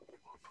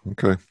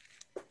Okay.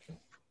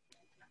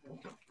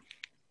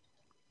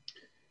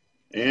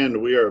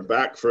 And we are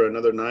back for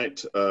another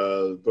night,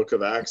 Book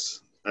of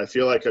Acts. I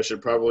feel like I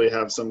should probably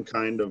have some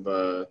kind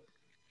of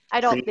I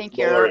don't think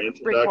or you're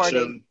introduction.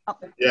 recording. Oh,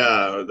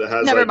 Yeah, that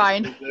has never like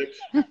mind. music.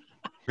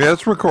 Yeah,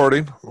 it's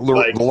recording.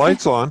 Like, The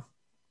light's on.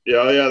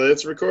 Yeah,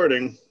 it's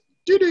recording.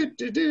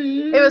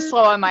 It was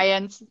slow on my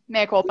end.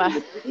 Mea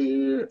culpa.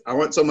 I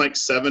want some like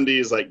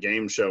 70s like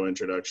game show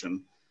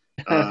introduction.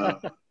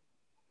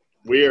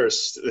 We are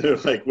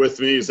like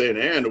with me saying,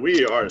 and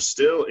we are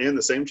still in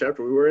the same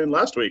chapter we were in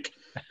last week.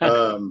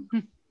 That's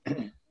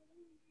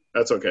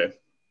okay.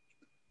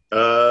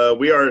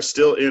 We are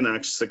still in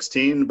Acts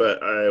 16,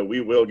 but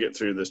we will get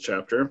through this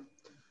chapter.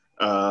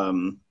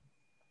 Doesn't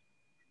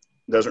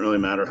really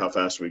matter how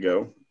fast we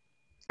go.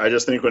 I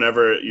just think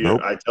whenever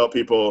I tell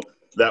people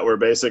that we're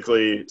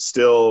basically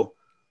still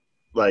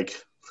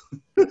like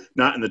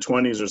not in the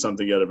 20s or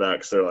something yet about,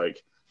 because they're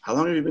like, how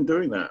long have you been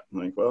doing that? I'm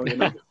like, well,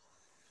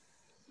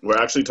 we're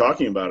actually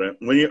talking about it.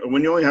 When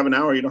you only have an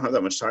hour, you don't have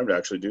that much time to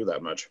actually do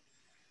that much.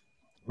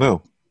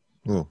 No.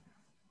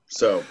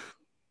 So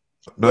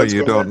no,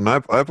 you don't.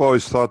 And I've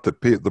always thought that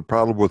the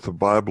problem with the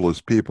Bible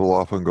is people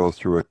often go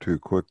through it too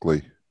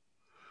quickly.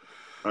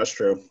 That's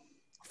true.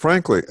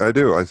 Frankly, I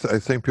do. I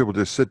think people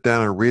just sit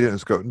down and read it and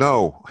just go,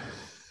 no.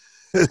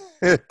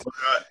 It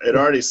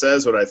already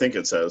says what I think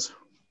it says.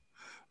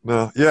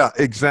 No, yeah,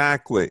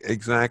 exactly.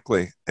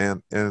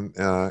 And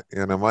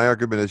my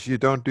argument is you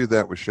don't do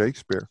that with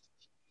Shakespeare.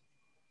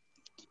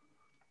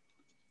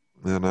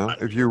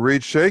 If you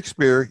read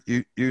Shakespeare,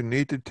 you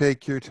need to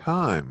take your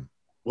time.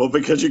 Well,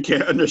 because you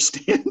can't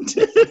understand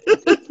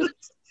it.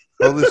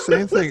 Well,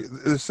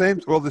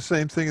 the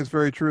same thing is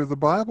very true of the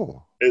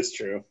Bible. It's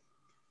true.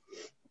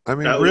 I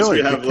mean, at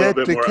really, least we have a little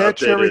bit more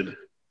updated.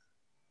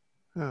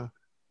 Yeah.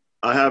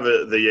 I have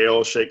the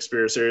Yale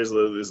Shakespeare series,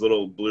 these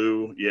little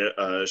blue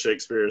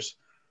Shakespeares.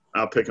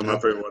 I'll pick them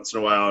up every once in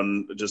a while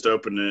and just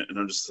open it, and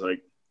I'm just like,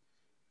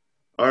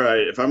 all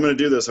right, if I'm going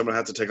to do this, I'm going to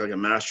have to take like a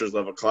master's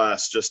level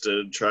class just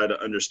to try to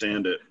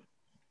understand it.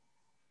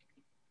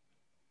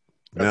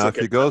 Now, if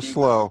you go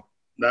slow,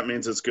 that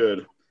means it's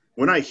good.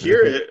 When I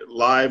hear it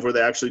live, where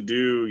they actually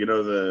do,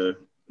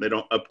 they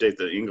don't update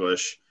the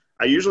English,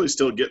 I usually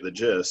still get the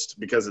gist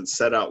because it's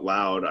said out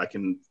loud. I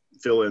can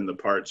fill in the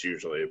parts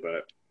usually,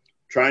 but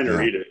trying to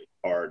read it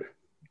hard.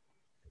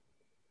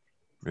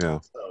 Yeah.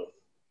 So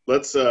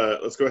let's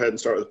go ahead and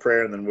start with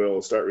prayer, and then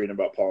we'll start reading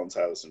about Paul and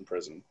Silas in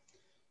prison.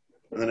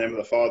 In the name of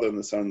the Father, and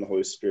the Son, and the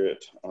Holy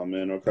Spirit.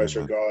 Amen. O Christ,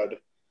 our God,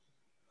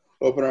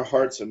 open our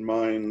hearts and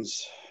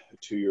minds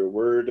to your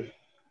word.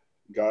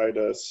 Guide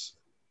us,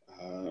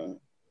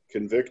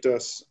 convict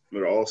us,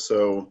 but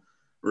also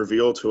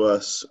reveal to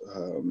us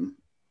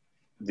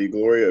the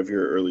glory of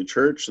your early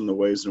church and the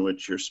ways in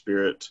which your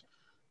Spirit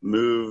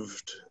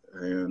moved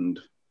and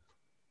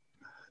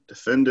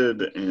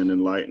defended and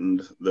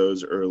enlightened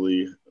those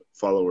early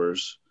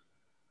followers.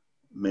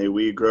 May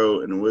we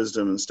grow in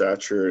wisdom and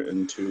stature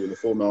into the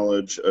full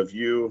knowledge of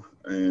you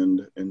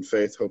and in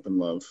faith, hope, and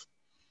love.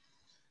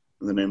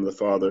 In the name of the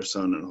Father,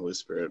 Son, and Holy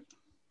Spirit.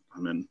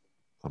 Amen.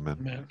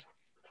 Amen.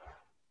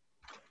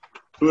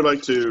 Who would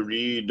like to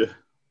read?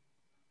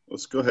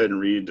 Let's go ahead and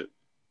read.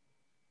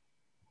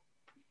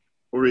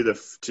 We'll read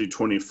to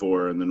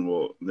 24, and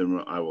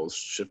then I will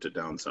shift it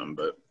down some.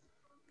 But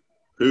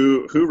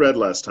who read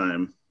last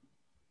time?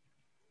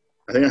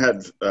 I think I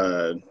had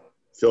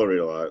Phil read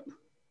a lot.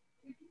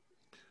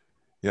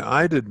 Yeah,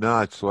 I did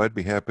not, so I'd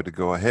be happy to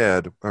go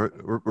ahead.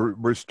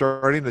 We're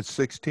starting at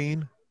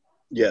 16?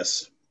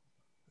 Yes.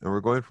 And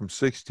we're going from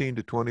 16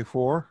 to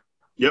 24?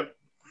 Yep.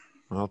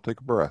 I'll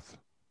take a breath.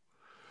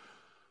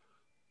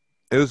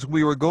 As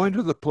we were going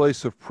to the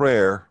place of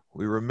prayer,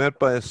 we were met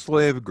by a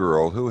slave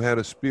girl who had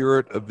a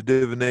spirit of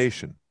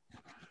divination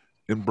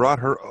and brought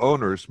her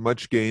owners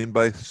much gain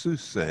by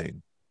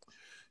soothsaying.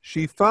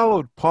 She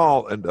followed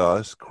Paul and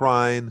us,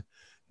 crying,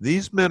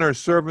 "These men are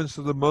servants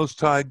of the Most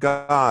High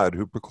God,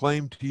 who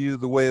proclaim to you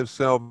the way of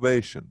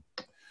salvation."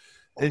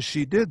 And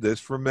she did this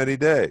for many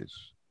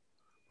days.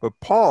 But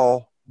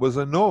Paul was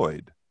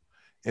annoyed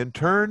and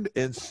turned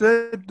and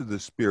said to the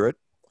spirit,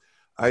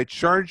 "I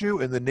charge you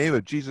in the name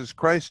of Jesus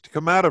Christ to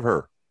come out of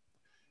her."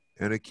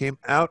 And it came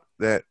out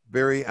that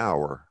very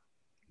hour.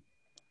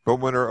 But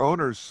when her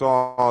owners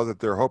saw that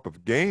their hope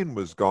of gain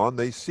was gone,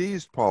 they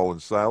seized Paul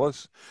and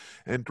Silas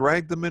and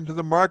dragged them into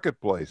the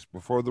marketplace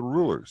before the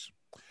rulers.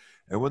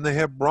 And when they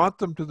had brought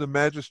them to the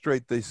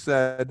magistrate, they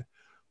said,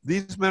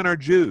 "These men are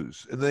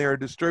Jews, and they are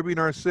disturbing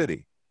our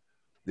city.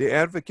 They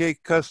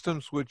advocate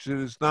customs which it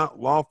is not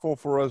lawful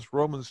for us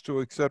Romans to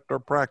accept or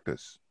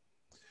practice."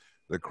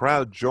 The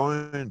crowd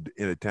joined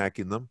in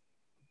attacking them,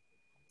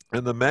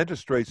 and the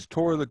magistrates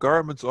tore the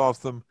garments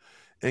off them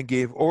and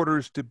gave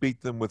orders to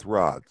beat them with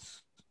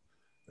rods.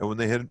 And when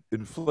they had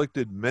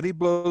inflicted many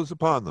blows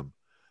upon them,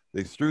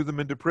 they threw them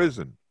into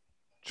prison,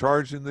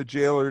 charging the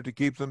jailer to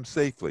keep them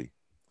safely.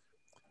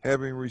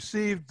 Having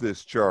received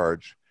this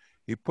charge,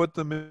 he put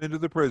them into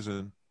the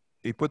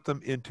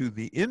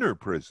inner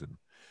prison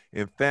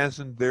and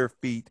fastened their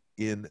feet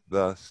in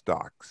the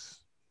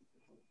stocks.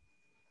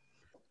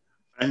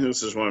 I think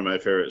this is one of my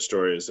favorite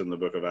stories in the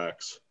book of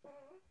Acts.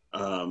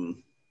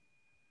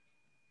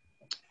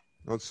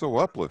 It's so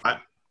uplifting.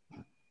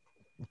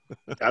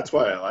 That's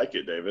why I like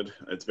it, David.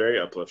 It's very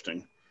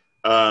uplifting.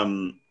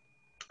 I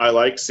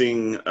like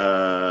seeing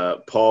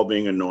Paul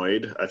being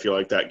annoyed. I feel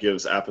like that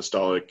gives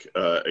apostolic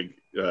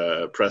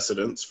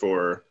precedence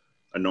for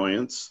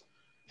annoyance.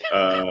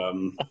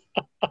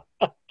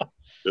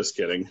 Just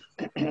kidding.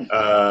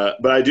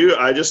 But I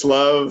just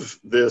love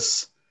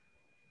this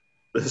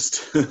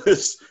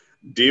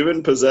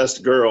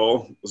demon-possessed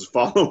girl was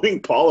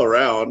following Paul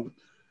around,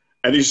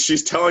 and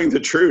she's telling the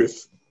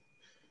truth.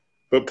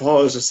 But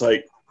Paul is just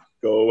like,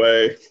 go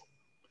away.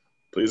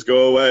 Please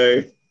go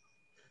away.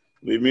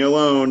 Leave me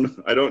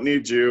alone. I don't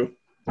need you.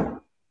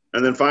 And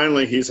then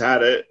finally he's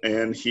had it,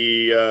 and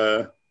he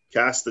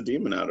cast the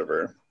demon out of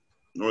her,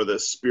 or the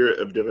spirit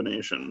of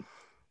divination.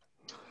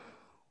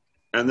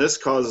 And this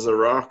causes a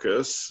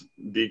ruckus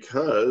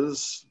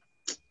because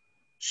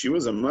she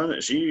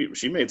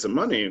made some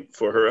money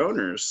for her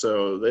owners,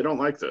 so they don't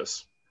like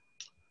this.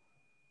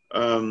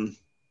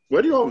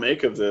 What do you all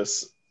make of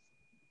this?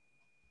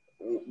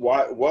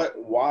 Why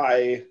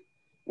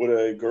would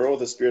a girl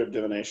with a spirit of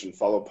divination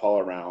follow Paul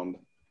around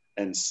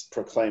and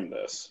proclaim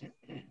this?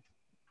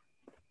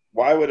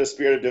 Why would a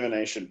spirit of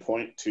divination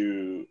point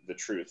to the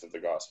truth of the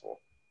gospel?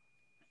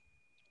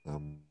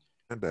 Find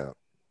out.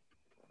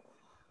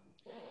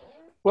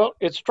 Well,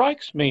 it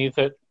strikes me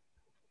that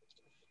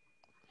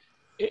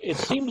it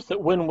seems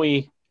that when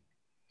we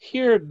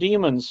hear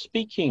demons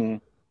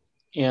speaking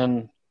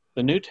in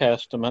the New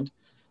Testament,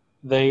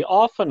 they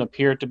often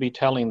appear to be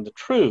telling the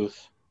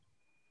truth.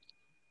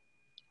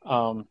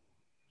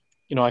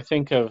 I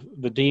think of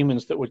the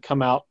demons that would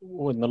come out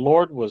when the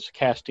Lord was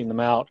casting them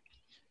out,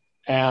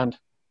 and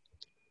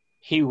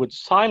he would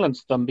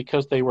silence them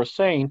because they were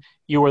saying,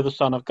 "You are the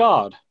Son of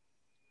God."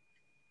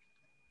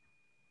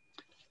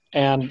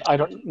 And I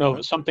don't know if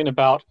it's something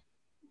about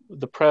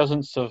the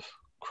presence of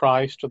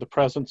Christ or the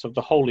presence of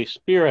the Holy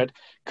Spirit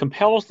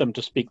compels them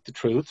to speak the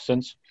truth,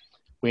 since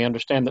we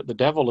understand that the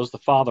devil is the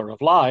father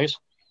of lies,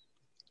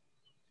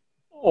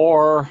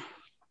 or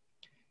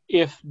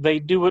if they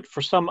do it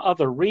for some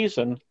other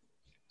reason.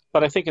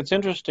 But I think it's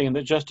interesting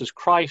that just as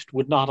Christ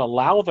would not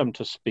allow them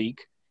to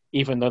speak,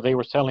 even though they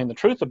were telling the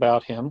truth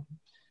about him,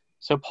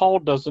 so Paul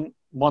doesn't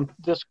want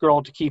this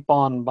girl to keep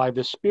on by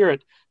this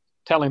spirit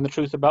telling the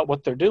truth about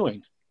what they're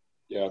doing.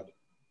 Yeah.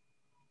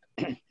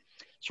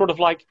 Sort of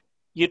like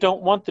you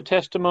don't want the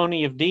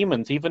testimony of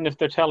demons, even if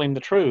they're telling the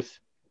truth.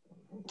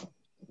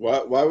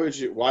 Why would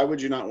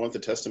you not want the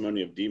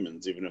testimony of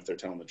demons, even if they're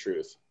telling the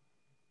truth?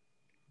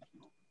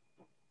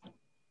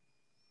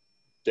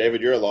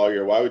 David, you're a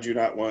lawyer. Why would you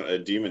not want a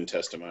demon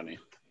testimony?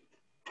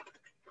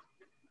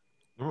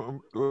 My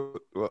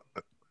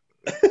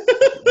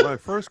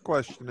first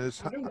question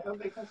is,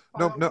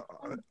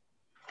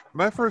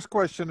 my first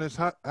question is,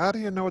 how do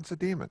you know it's a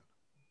demon?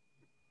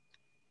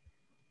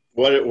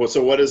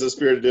 So what is a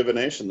spirit of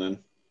divination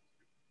then?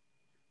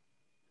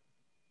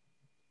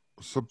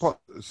 So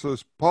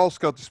Paul's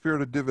got the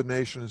spirit of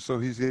divination, so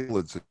he's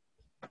able to.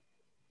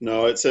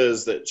 No, it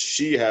says that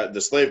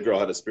the slave girl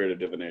had a spirit of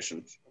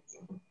divination.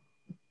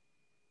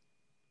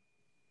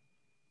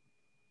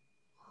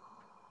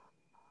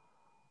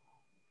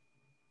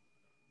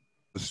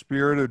 The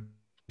spirit of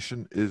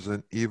divination is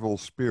an evil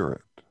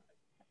spirit.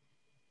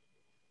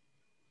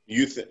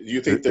 You think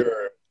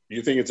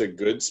it's a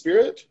good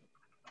spirit?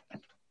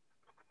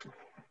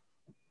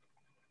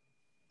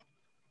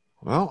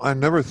 Well, I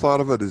never thought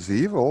of it as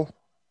evil.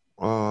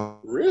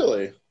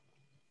 Really?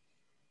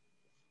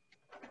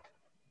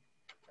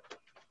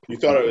 You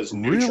thought it was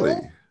neutral?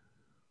 Really?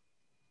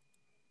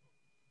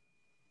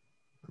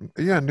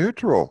 Yeah,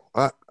 neutral.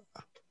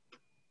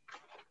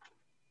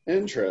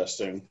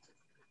 Interesting.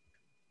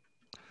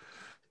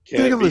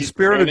 Think of the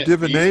spirit of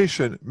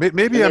divination.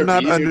 Maybe I'm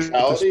not under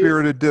the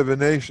spirit of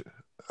divination.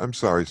 I'm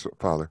sorry,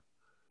 Father.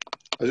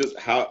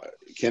 How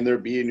can there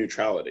be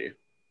neutrality?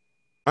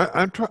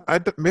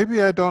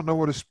 Maybe I don't know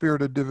what a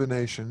spirit of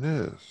divination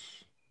is.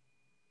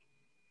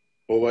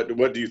 Well,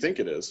 what do you think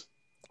it is?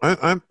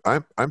 I'm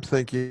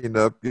thinking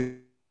of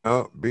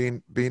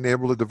being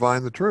able to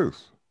divine the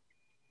truth,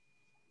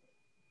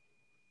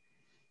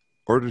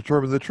 or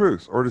determine the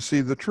truth, or to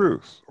see the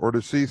truth, or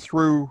to see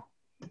through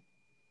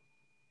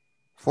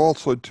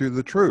falsehood to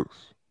the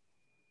truth.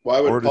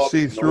 Why would Paul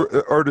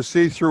to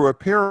see through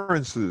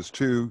appearances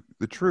to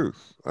the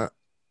truth?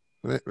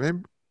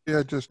 Maybe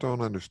I just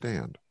don't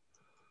understand.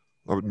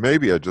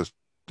 Maybe I just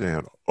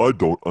understand. I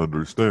don't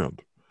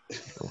understand.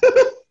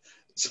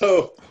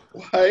 So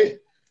why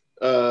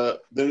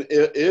then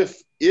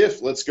if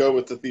let's go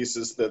with the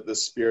thesis that the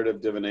spirit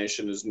of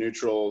divination is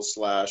neutral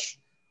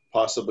 /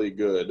 possibly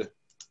good,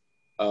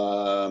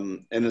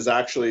 and is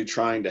actually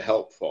trying to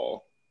help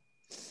Paul.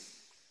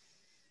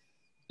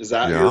 Is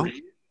that your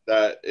read?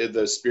 That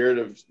the spirit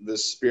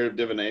of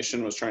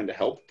divination was trying to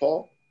help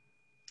Paul?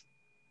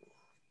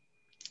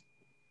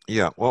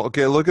 Yeah, well,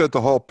 okay, look at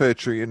the whole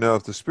picture. You know,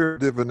 if the spirit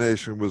of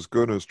divination was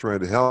good and was trying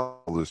to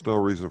help, there's no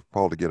reason for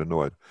Paul to get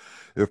annoyed.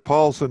 If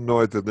Paul's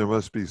annoyed, then there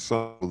must be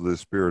some of the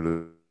spirit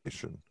of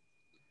divination.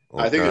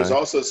 I think there's Okay?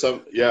 also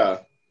some, yeah.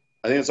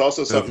 I think it's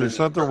also And if something there's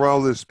something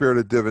wrong with the spirit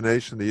of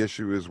divination, the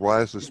issue is,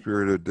 why is the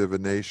spirit of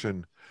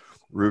divination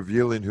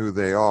revealing who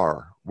they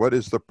are? What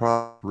is the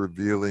problem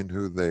revealing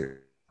who they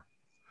are?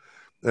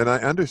 And I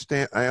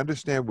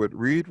understand what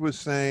Reed was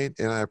saying,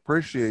 and I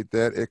appreciate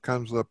that. It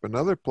comes up in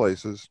other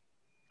places.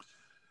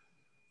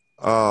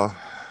 And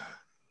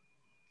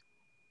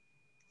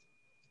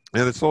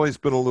it's always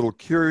been a little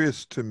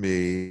curious to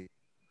me.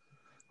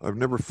 I've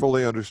never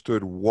fully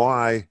understood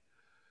why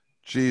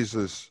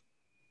Jesus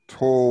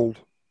told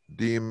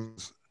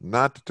demons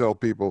not to tell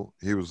people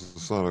he was the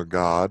Son of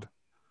God,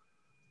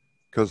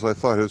 because I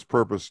thought his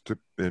purpose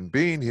in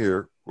being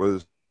here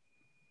was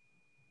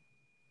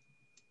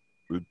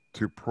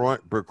to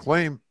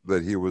proclaim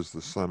that he was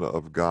the Son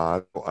of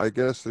God. I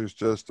guess there's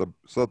just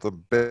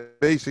something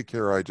basic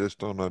here I just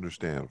don't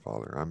understand,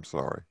 Father. I'm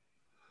sorry.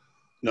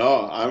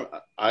 No,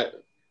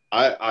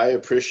 I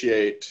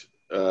appreciate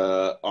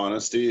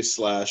honesty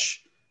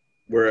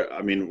 /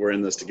 we're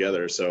in this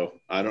together, so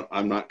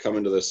I'm not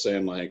coming to this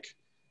saying like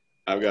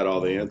I've got all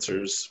the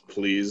answers.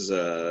 Please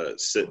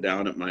sit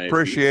down at my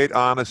Appreciate feet.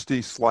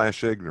 honesty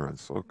 /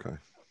 ignorance. Okay.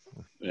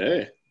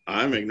 Hey,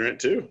 I'm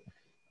ignorant too.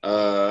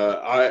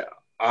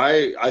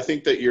 I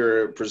think that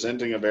you're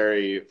presenting a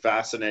very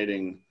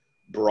fascinating,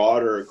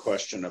 broader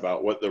question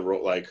about what the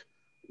role, like,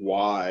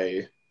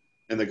 why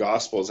in the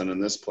Gospels and in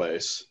this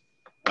place,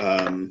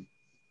 aka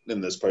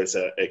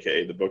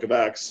the Book of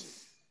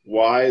Acts,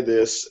 why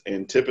this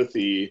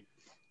antipathy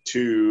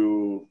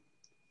to,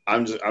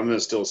 I'm going to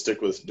still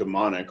stick with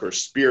demonic or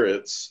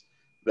spirits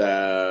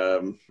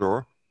that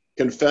Sure.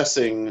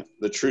 confessing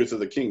the truth of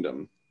the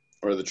kingdom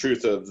or the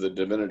truth of the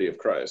divinity of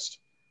Christ.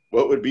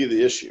 What would be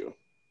the issue?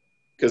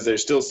 Because they're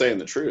still saying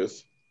the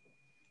truth.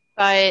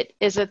 But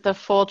is it the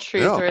full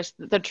truth, Yeah. or is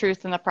the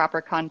truth in the proper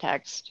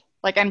context?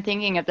 Like, I'm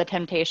thinking of the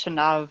temptation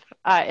of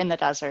in the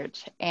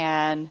desert,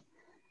 and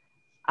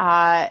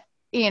the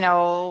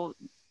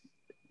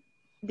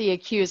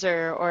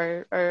accuser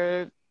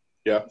or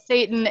Yeah.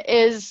 Satan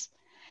is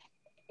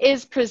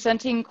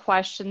presenting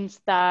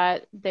questions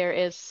that there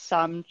is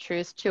some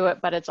truth to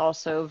it, but it's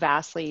also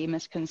vastly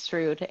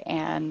misconstrued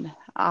and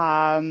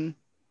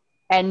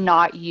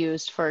not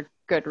used for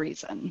good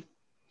reason.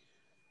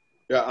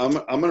 Yeah, I'm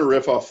going to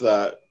riff off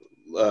that.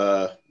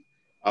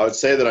 I would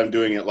say that I'm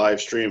doing it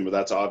live stream, but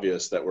that's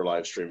obvious that we're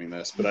live streaming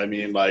this. But I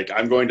mean, like,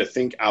 I'm going to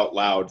think out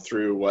loud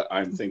through what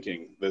I'm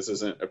thinking. This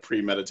isn't a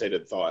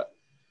premeditated thought.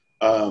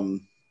 I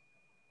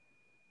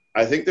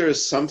think there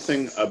is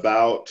something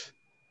about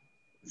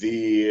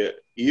that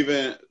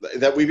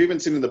we've even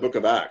seen in the Book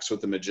of Acts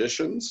with the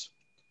magicians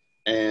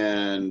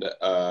and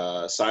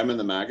Simon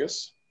the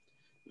Magus,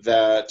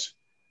 that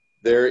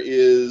there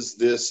is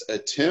this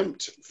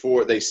attempt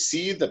they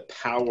see the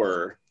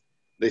power,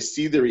 they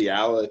see the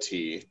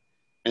reality,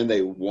 and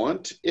they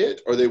want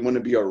it, or they want to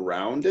be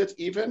around it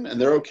even,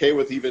 and they're okay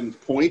with even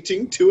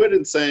pointing to it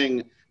and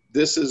saying,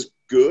 this is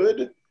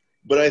good.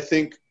 But I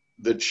think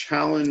the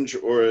challenge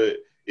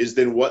is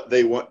then what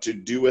they want to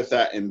do with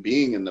that and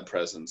being in the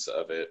presence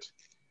of it.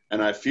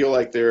 And I feel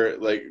like they're,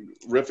 like,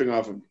 riffing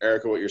off of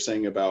Erica, what you're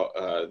saying about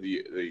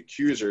the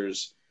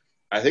accusers.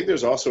 I think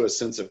there's also a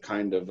sense of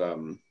kind of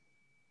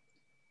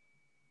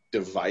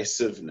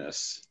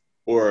divisiveness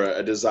or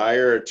a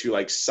desire to,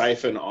 like,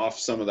 siphon off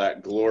some of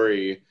that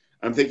glory.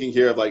 I'm thinking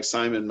here of, like,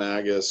 Simon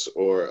Magus,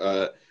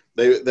 or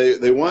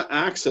they want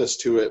access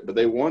to it, but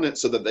they want it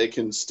so that they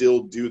can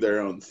still do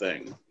their own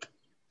thing.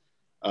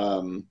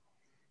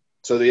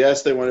 So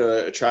yes, they want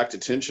to attract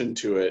attention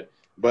to it,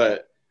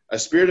 but a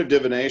spirit of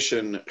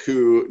divination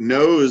who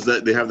knows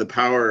that they have the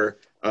power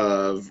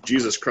of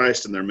Jesus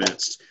Christ in their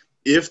midst,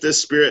 if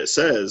this spirit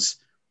says,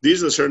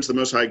 these are the servants of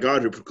the Most High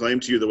God who proclaim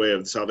to you the way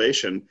of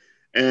salvation,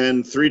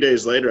 and 3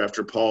 days later,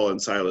 after Paul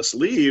and Silas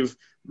leave,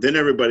 then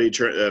everybody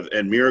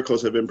and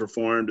miracles have been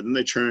performed, and then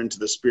they turn to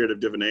the spirit of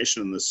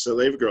divination and the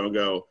slave girl and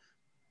go,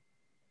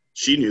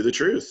 she knew the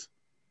truth.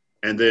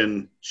 And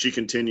then she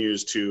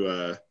continues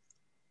to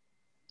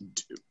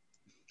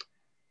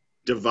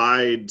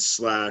divide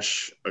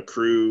 /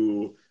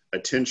 accrue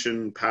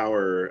attention,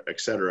 power,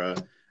 etc.,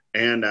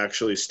 and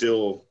actually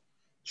still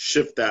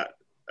shift that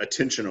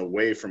attention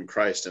away from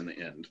Christ in the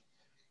end.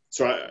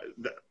 So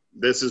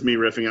this is me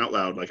riffing out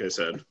loud, like I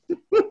said,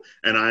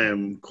 and I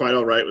am quite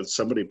all right with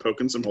somebody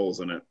poking some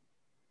holes in it.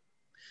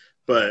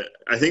 But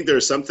I think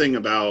there's something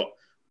about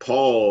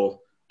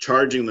Paul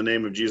charging the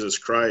name of Jesus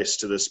Christ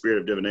to the spirit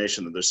of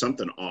divination, that there's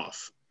something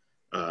off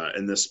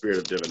in this spirit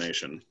of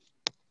divination.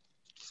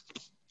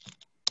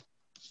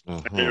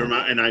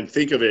 And I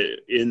think of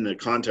it in the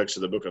context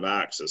of the Book of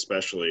Acts,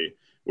 especially,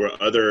 where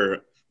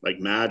other, like,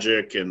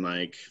 magic and,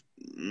 like,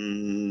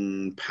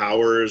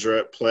 powers are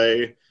at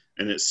play,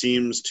 and it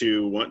seems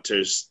to want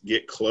to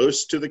get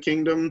close to the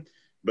kingdom,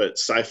 but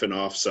siphon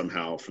off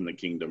somehow from the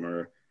kingdom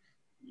or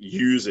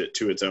use it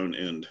to its own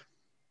end.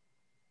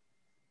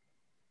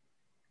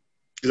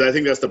 Because I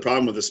think that's the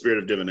problem with the spirit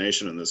of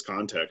divination in this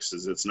context,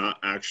 is it's not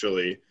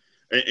actually,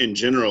 in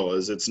general,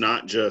 is it's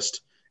not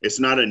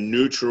a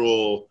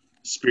neutral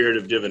spirit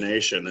of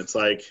divination. It's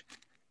like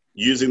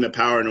using the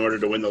power in order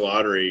to win the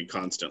lottery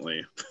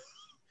constantly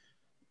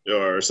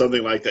or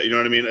something like that. You know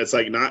what I mean? It's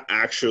like not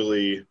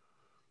actually,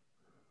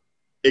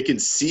 it can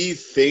see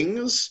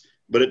things,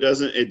 but it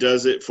does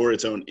it for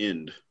its own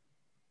end.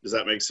 Does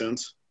that make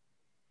sense?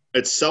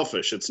 It's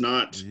selfish. It's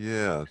not,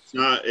 Yes.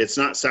 it's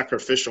not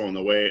sacrificial in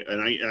the way.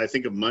 And I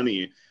think of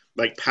money,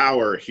 like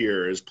power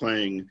here is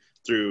playing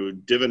through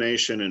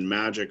divination and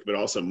magic, but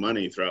also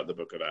money throughout the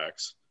book of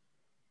Acts.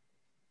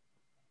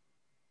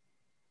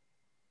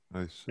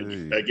 I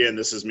see. Again,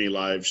 this is me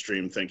live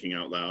stream thinking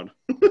out loud.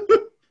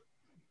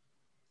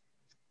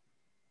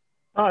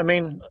 I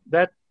mean,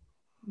 that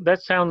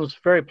sounds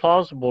very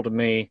plausible to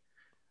me.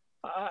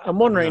 I'm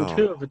wondering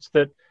too if it's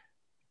that,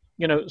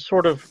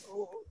 sort of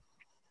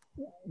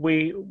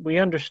we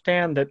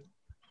understand that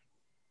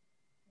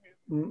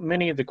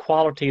many of the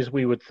qualities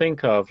we would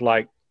think of,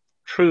 like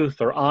truth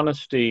or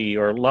honesty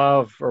or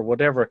love or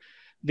whatever,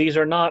 these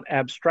are not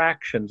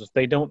abstractions.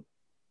 They don't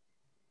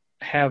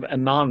have a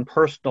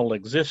non-personal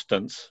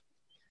existence.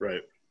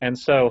 Right. And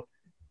so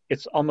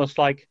it's almost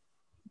like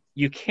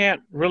you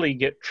can't really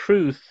get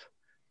truth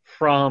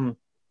from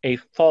a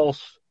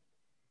false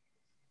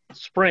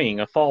spring,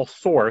 a false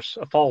source,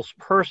 a false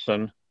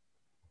person,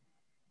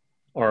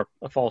 or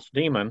a false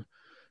demon,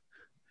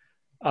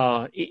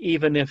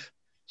 even if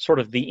sort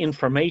of the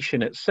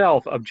information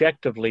itself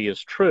objectively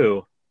is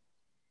true.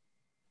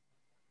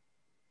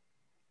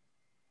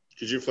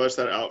 Could you flesh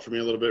that out for me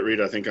a little bit,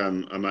 Reed? I think I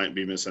might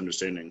be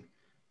misunderstanding.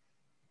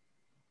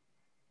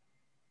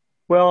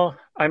 Well,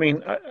 I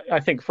mean, I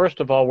think first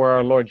of all, where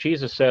our Lord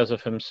Jesus says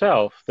of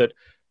himself that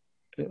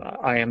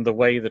I am the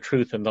way, the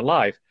truth, and the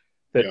life,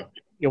 that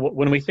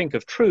when we think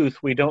of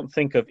truth, we don't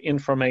think of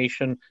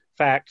information,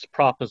 facts,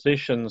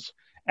 propositions,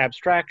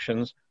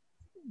 abstractions.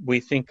 We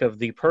think of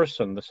the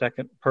person, the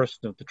second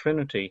person of the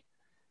Trinity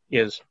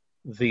is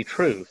the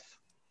truth.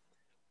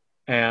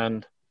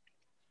 And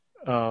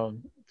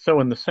so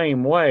in the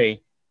same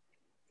way,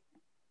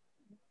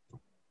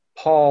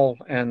 Paul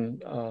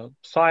and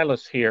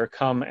Silas here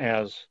come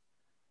as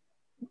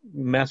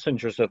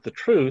messengers of the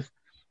truth,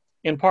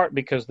 in part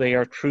because they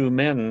are true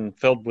men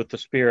filled with the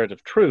spirit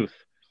of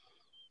truth.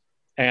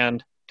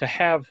 And to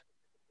have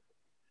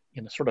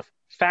sort of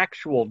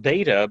factual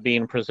data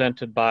being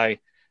presented by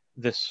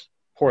this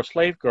poor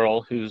slave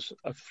girl who's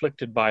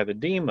afflicted by the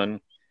demon,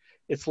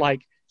 it's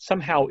like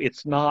somehow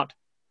it's not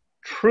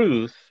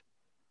truth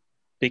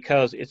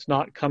because it's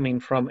not coming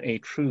from a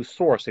true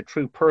source, a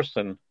true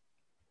person.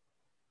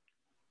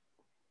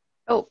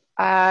 Oh,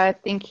 I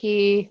think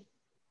we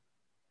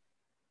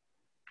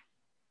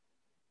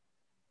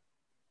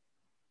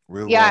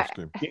lost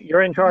him.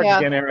 You're in charge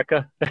again,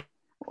 Erica.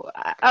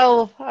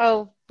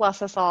 Oh,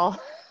 bless us all.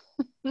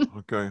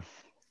 Okay.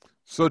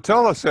 So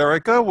tell us,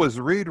 Erica, was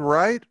Reed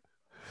right?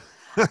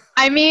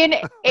 I mean,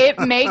 it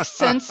makes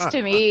sense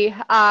to me.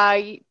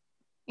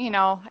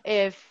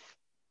 If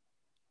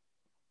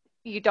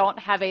you don't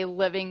have a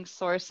living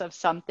source of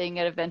something,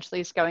 it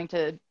eventually is going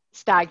to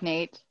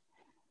stagnate.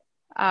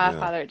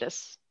 Father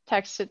just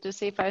texted to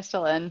see if I was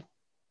still in.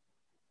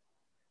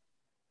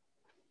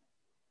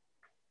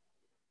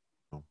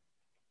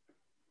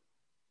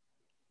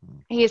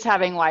 He's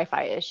having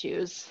Wi-Fi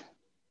issues.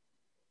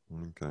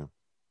 Okay.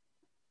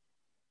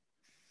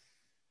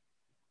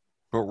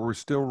 But we're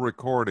still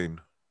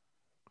recording.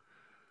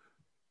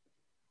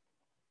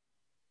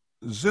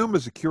 Zoom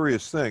is a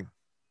curious thing.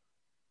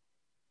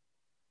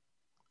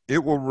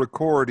 It will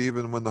record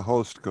even when the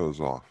host goes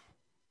off.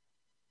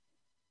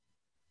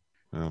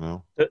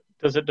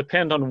 Does it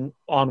depend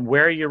on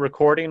where you're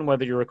recording,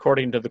 whether you're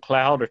recording to the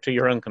cloud or to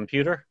your own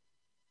computer?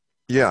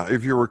 Yeah,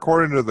 if you're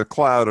recording to the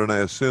cloud, and I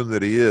assume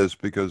that he is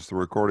because the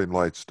recording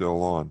light's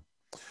still on.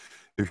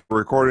 If you're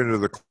recording to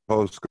the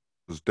host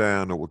goes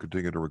down, it will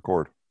continue to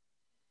record.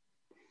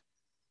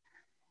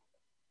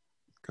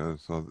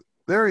 Okay, so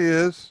there he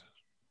is.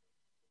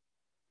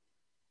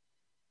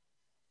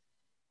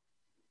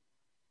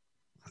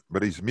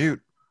 But he's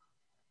mute.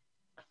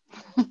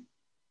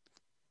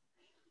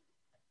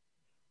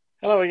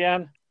 Hello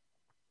again.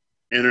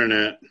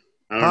 Internet.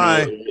 I don't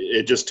Hi. know.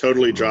 It just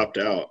totally dropped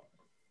out.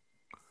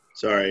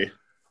 Sorry.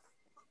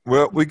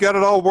 Well, we got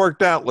it all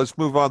worked out. Let's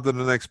move on to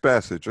the next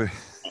passage. Awesome.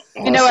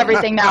 You know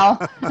everything now.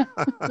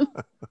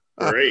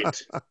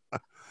 Great.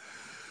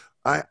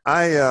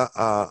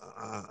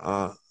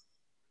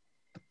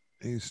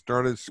 He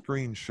started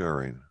screen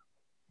sharing.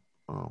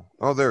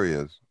 Oh, there he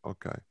is.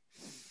 Okay.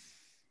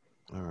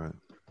 All right.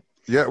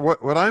 Yeah,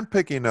 what I'm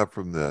picking up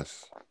from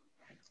this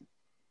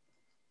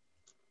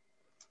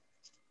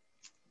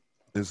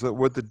is that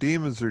what the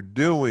demons are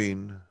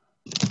doing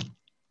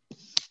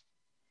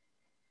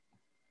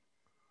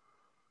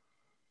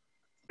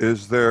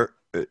is they're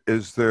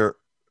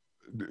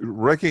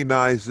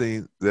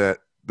recognizing that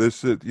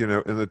this is,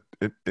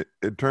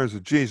 in terms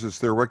of Jesus,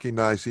 they're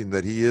recognizing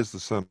that he is the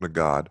Son of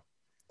God,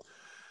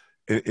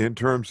 In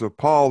terms of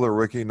Paul, they're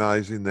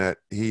recognizing that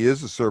he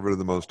is a servant of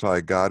the Most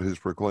High God who's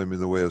proclaiming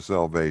the way of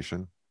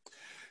salvation.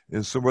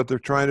 And so what they're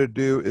trying to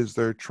do is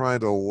they're trying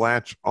to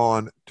latch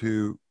on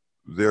to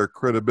their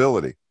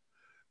credibility,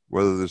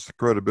 whether it's the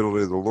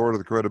credibility of the Lord or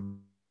the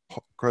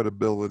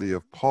credibility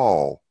of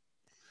Paul.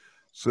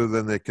 So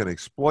then they can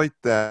exploit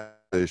that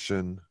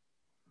position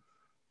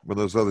when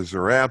those others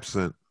are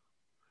absent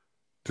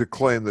to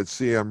claim that,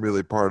 see, I'm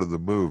really part of the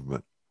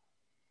movement.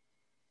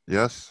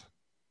 Yes?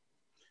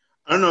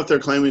 I don't know if they're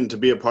claiming to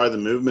be a part of the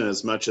movement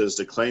as much as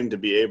to claim to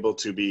be able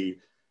to be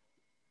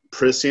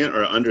prescient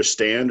or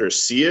understand or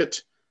see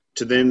it,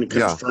 to then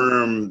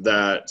confirm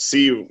that,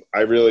 see,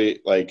 I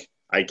really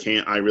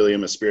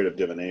am a spirit of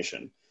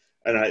divination.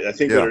 And I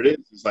think what it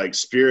is like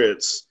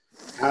spirits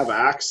have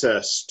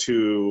access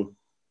to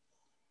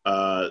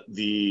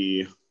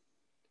the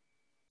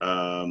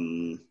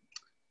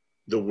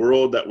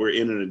world that we're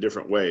in a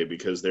different way,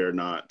 because they're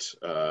not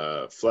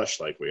flesh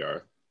like we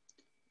are.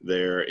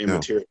 They're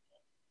immaterial.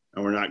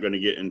 And we're not going to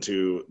get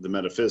into the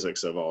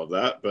metaphysics of all of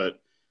that,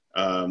 but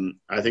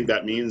I think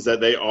that means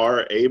that they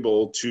are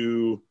able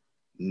to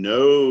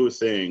know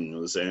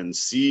things and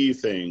see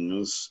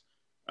things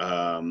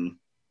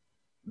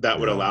that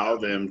would allow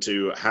them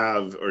to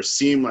have or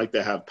seem like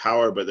they have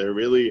power, but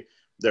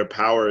their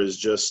power is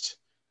just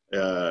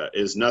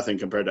is nothing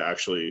compared to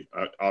actually,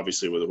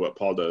 obviously, with what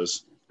Paul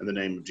does in the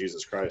name of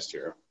Jesus Christ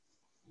here.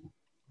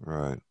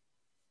 Right.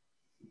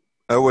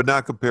 I would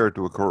not compare it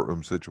to a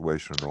courtroom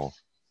situation at all.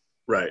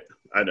 Right.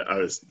 I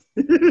was.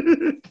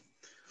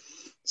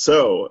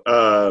 So,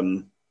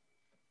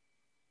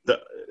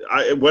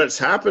 what's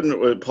happened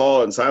with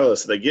Paul and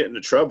Silas, they get into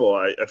trouble.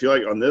 I feel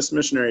like on this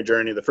missionary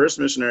journey, the first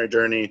missionary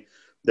journey,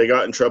 they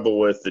got in trouble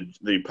with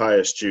the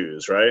pious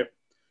Jews, right?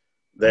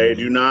 They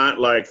do not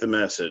like the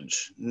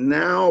message.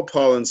 Now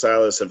Paul and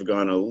Silas have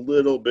gone a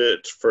little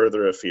bit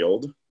further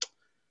afield,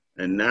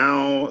 and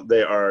now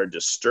they are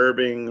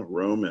disturbing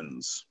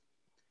Romans.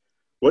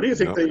 What do you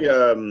think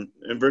in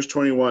verse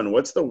 21,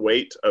 what's the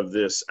weight of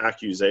this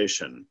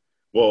accusation?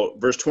 Well,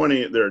 verse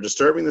 20, they're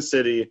disturbing the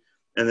city,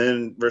 and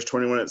then verse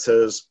 21, it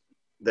says,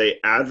 they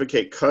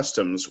advocate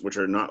customs which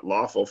are not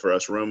lawful for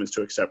us Romans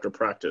to accept or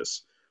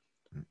practice.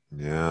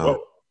 Yeah.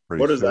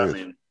 What does that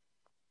mean?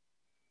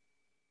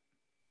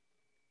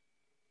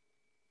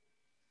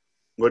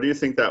 What do you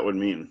think that would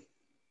mean?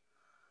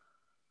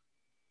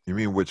 You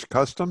mean which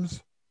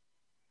customs?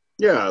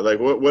 Yeah, like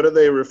what are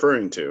they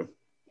referring to?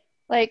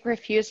 Like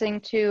refusing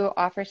to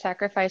offer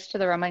sacrifice to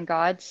the Roman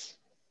gods,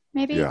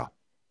 maybe? Yeah.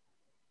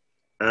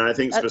 And I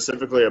think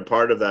specifically a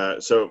part of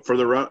that. So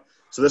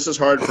this is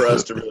hard for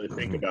us to really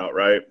think about,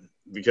 right?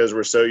 Because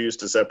we're so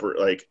used to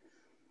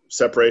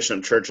separation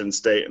of church and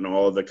state and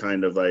all of the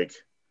kind of like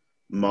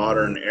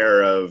modern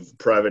era of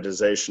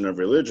privatization of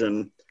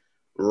religion.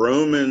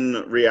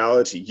 Roman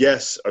reality,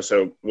 yes.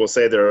 So we'll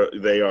say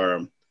they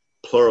are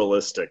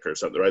pluralistic or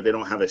something, right? They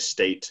don't have a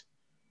state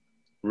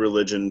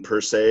religion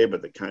per se,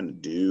 but they kind of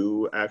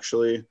do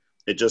actually.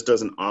 It just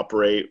doesn't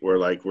operate where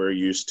like we're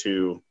used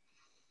to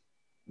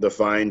the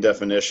fine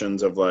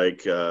definitions of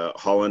like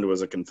Holland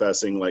was a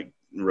confessing like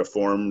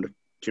reformed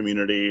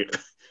community.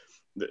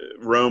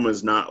 Rome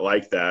is not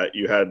like that.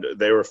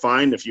 They were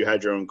fine if you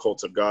had your own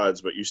cults of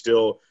gods, but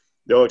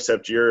they'll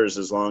accept yours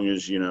as long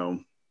as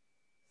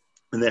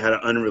and they had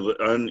an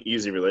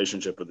uneasy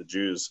relationship with the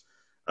Jews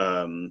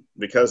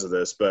because of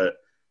this. But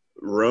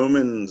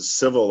Roman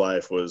civil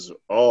life was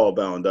all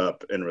bound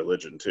up in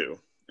religion too,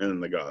 and in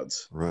the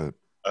gods. Right.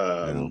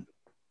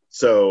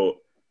 So,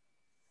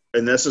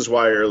 and this is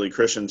why early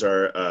Christians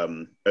are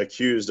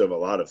accused of a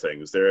lot of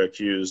things. They're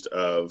accused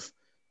of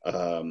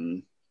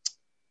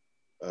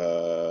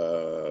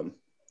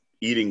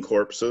eating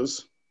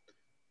corpses.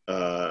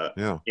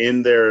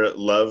 In their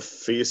love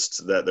feasts,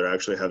 that they're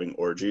actually having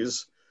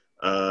orgies.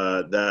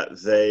 That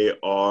they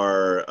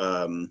are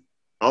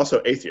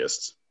also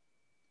atheists,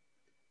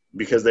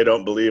 because they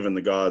don't believe in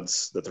the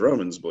gods that the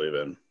Romans believe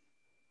in.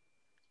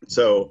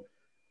 So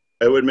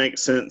it would make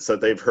sense that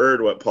they've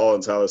heard what Paul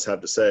and Silas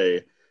have to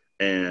say,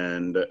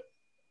 and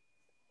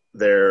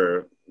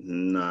they're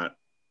not.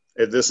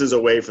 This is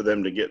a way for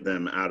them to get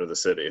them out of the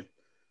city,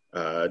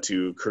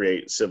 to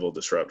create civil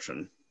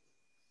disruption.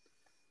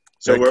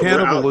 So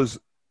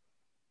cannibalism.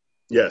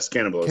 Yes,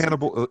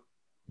 cannibalism.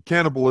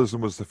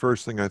 Cannibalism was the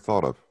first thing I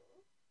thought of.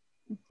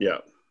 Yeah.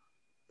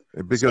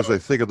 Because I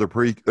think of the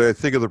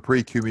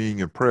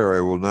pre-communion prayer,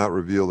 I will not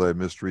reveal thy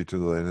mystery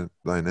to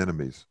thine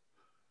enemies.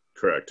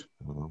 Correct.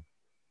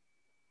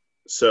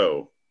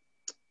 So,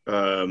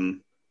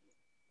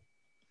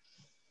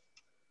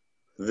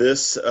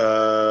 this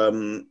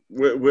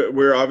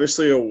we're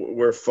obviously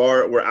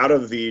we're out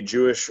of the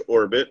Jewish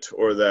orbit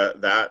or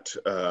that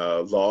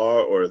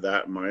law or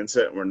that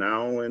mindset. We're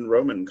now in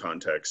Roman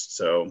context.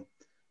 So,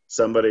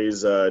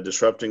 somebody's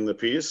disrupting the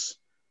peace.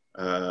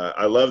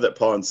 I love that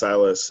Paul and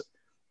Silas.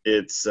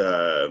 It's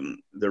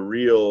the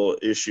real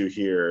issue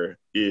here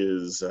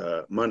is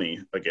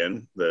money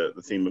again. The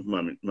theme of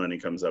money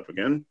comes up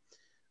again.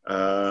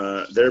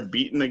 They're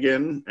beaten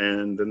again,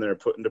 and then they're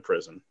put into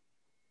prison.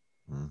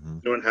 Mm-hmm.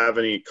 Anyone have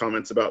any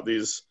comments about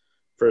these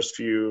first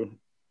few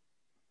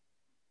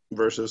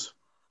verses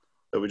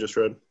that we just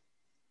read?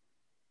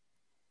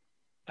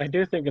 I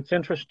do think it's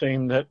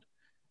interesting that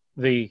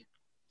the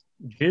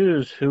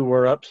Jews who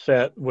were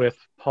upset with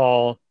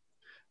Paul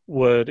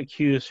would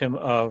accuse him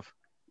of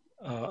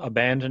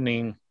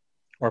abandoning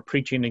or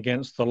preaching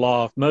against the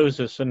law of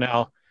Moses. And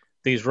now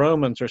these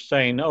Romans are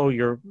saying, oh,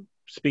 you're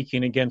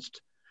speaking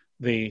against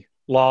the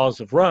laws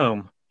of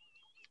Rome.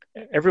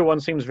 Everyone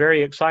seems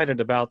very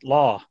excited about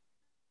law.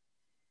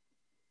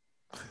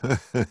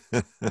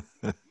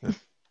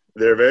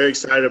 They're very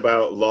excited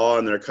about law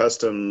and their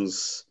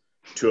customs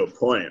to a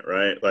point,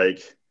 right?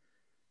 Like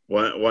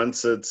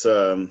once it's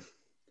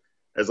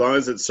as long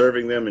as it's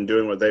serving them and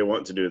doing what they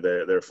want to do,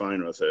 they're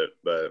fine with it.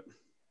 But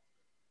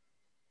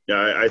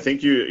yeah, I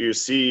think you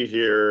see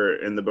here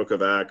in the book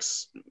of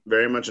Acts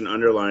very much an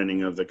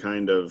underlining of the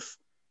kind of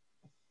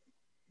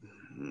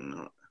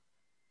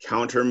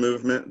counter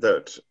movement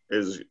that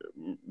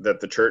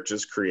the church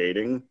is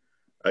creating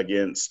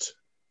against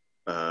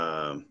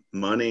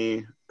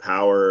money,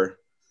 power,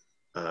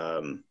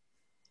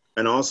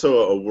 and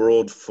also a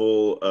world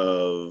full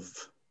of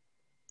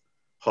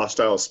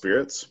hostile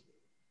spirits.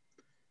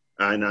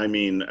 And I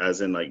mean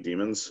as in like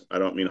demons. I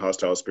don't mean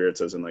hostile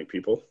spirits as in like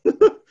people.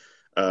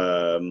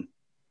 And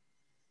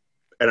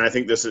I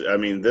think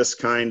this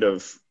kind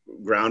of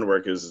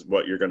groundwork is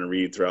what you're going to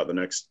read throughout the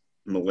next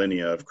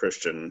millennia of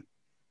Christian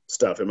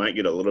stuff. It might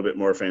get a little bit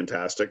more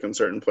fantastic in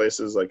certain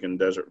places, like in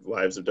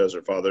Lives of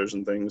Desert Fathers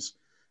and things,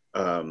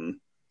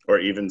 or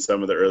even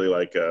some of the early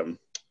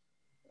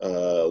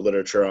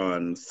literature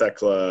on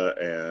Thecla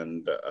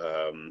and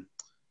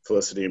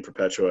Felicity and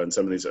Perpetua and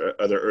some of these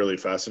other early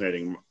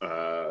fascinating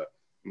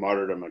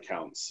martyrdom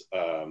accounts.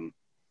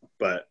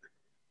 But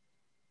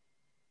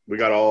we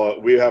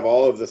have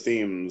all of the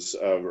themes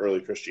of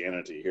early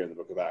Christianity here in the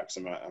book of Acts.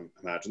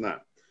 Imagine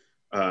that.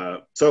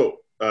 So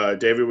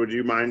David, would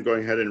you mind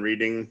going ahead and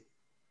reading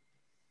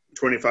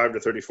 25 to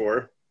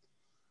 34?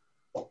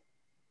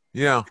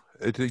 Yeah,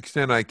 to the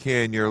extent I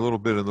can. You're a little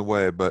bit in the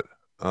way, but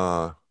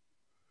how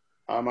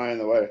am I in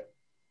the way?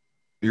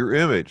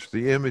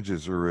 The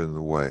images are in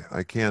the way.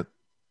 I can't.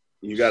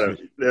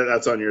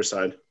 That's on your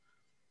side.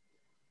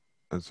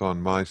 That's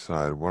on my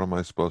side. What am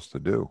I supposed to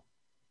do?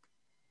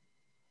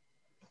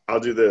 I'll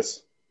do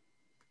this.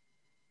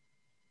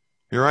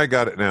 Here, I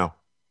got it now.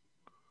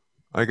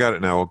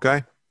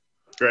 Okay?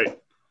 Great.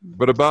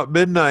 But about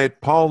midnight,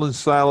 Paul and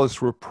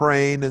Silas were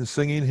praying and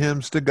singing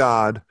hymns to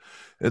God,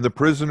 and the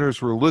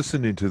prisoners were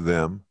listening to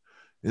them.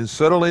 And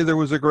suddenly there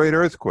was a great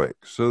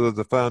earthquake, so that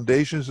the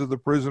foundations of the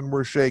prison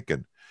were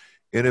shaken.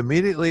 And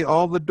immediately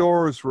all the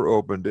doors were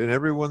opened, and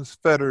everyone's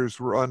fetters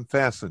were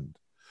unfastened.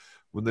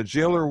 When the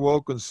jailer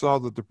woke and saw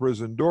that the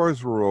prison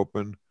doors were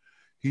open,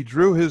 he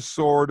drew his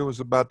sword and was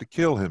about to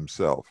kill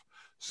himself,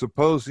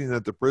 supposing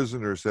that the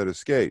prisoners had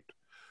escaped.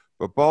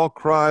 But Paul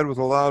cried with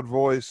a loud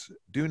voice,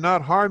 "Do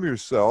not harm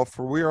yourself,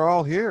 for we are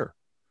all here."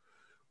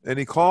 And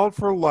he called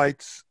for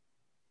lights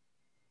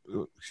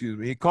and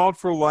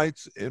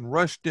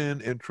rushed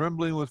in, and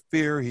trembling with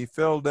fear, he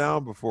fell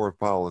down before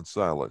Paul and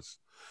Silas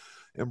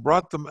and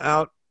brought them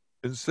out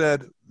and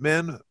said,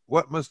 "Men,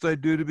 what must I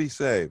do to be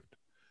saved?"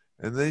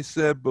 And they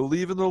said,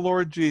 "Believe in the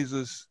Lord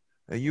Jesus,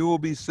 and you will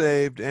be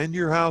saved and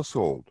your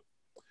household."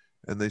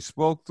 And they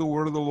spoke the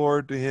word of the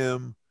Lord to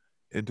him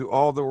and to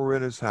all that were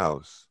in his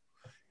house.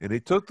 And he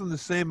took them the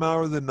same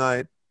hour of the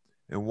night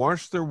and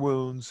washed their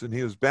wounds, and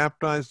he was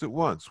baptized at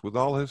once with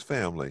all his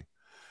family.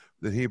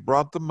 Then he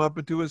brought them up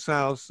into his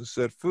house and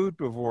set food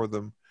before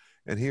them,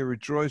 and he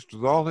rejoiced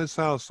with all his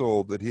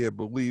household that he had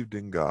believed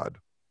in God.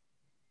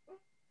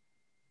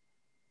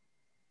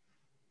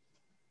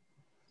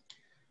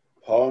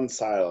 Paul and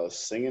Silas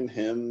singing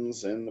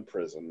hymns in the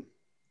prison.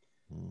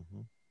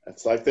 Mm-hmm.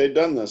 It's like they'd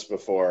done this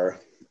before.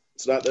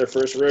 It's not their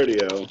first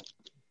rodeo.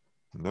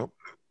 Nope.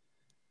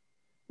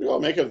 We all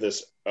make of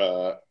this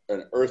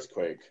an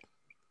earthquake.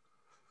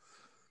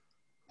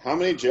 How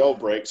many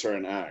jailbreaks are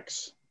in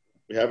Acts?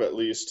 We have at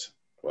least,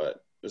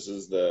 this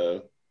is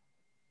the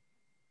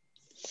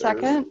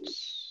second?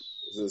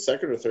 Is it the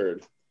second or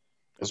third?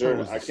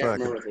 I can't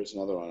remember if there's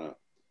another one.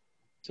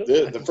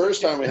 The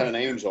first time we had an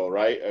angel,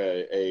 right?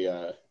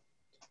 A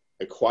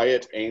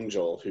quiet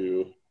angel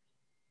who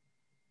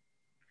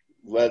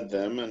led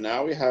them, and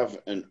now we have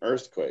an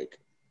earthquake.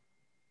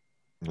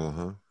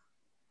 Uh-huh.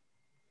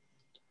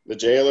 The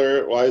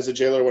jailer, why does the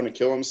jailer want to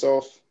kill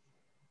himself?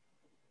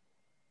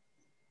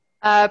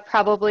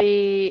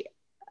 Probably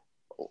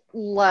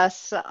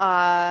less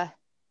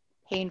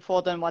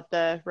painful than what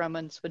the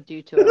Romans would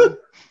do to him.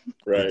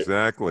 Right.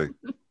 Exactly.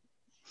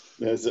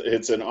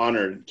 It's an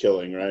honored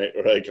killing, right?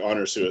 Or like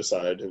honor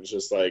suicide. It was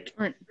just like,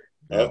 all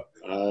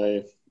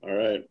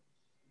right.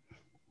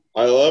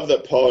 I love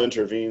that Paul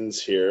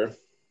intervenes here.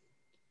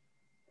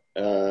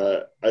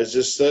 This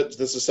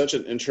is such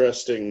an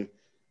interesting,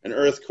 an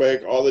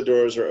earthquake, all the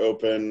doors are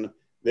open,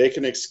 they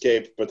can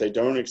escape, but they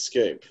don't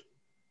escape.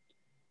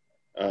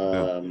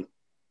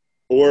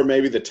 Or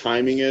maybe the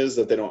timing is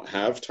that they don't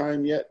have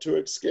time yet to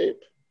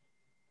escape.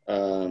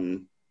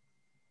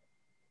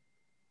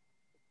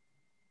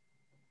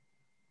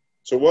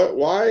 So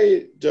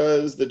why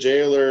does the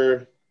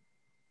jailer,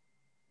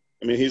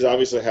 I mean, he's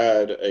obviously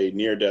had a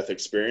near-death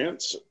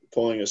experience,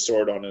 pulling a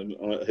sword on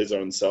his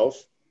own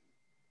self.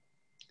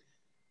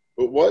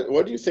 But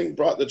what do you think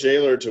brought the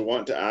jailer to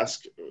want to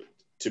ask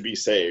to be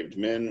saved?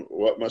 Men,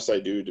 what must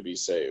I do to be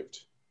saved?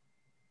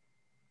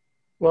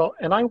 Well,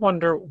 and I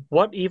wonder,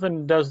 what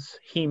even does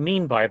he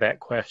mean by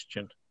that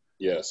question?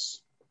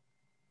 Yes.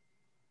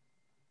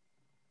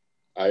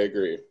 I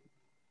agree.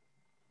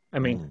 I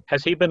mean,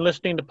 has he been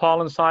listening to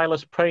Paul and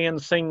Silas pray and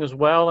sing as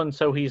well, and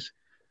so he's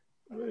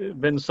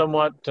been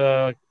somewhat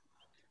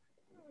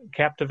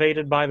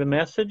captivated by the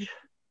message?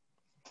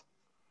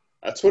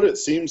 That's what it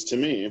seems to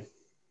me.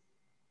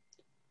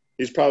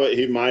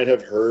 He might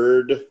have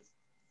heard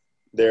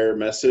their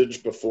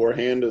message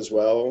beforehand as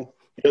well.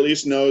 He at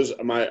least knows,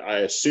 I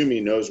assume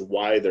he knows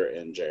why they're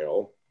in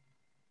jail.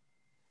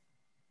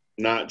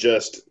 Not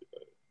just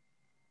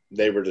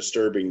they were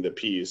disturbing the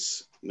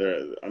peace.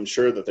 I'm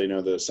sure that they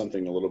know that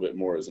something a little bit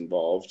more is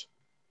involved.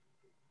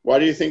 Why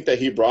do you think that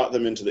he brought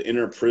them into the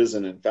inner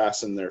prison and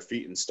fastened their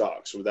feet in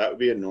stocks? Would that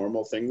be a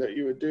normal thing that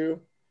you would do?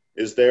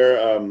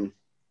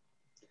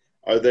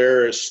 Are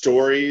there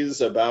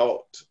stories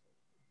about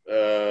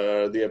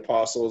the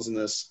apostles in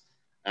this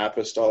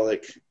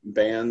apostolic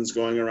bands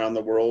going around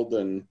the world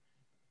and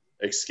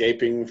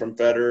escaping from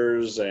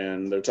fetters?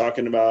 And they're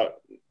talking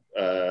about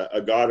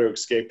a God who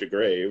escaped a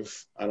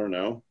grave. I don't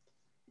know.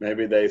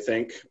 Maybe they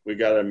think we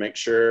got to make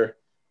sure,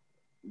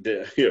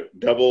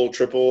 double,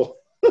 triple,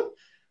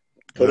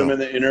 put them in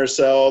the inner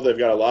cell. They've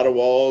got a lot of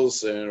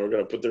walls, and we're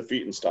going to put their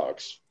feet in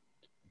stocks.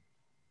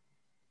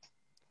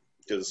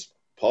 Because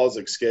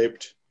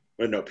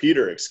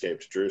Peter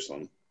escaped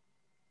Jerusalem.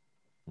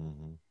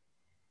 Mm-hmm.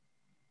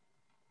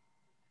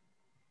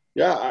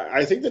 Yeah,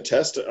 I think the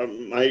test,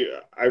 I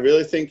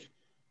really think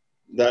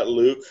that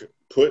Luke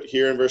put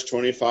here in verse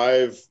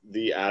 25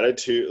 the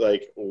attitude,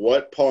 like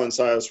what Paul and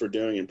Silas were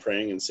doing in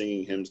praying and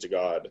singing hymns to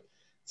God.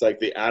 It's like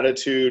the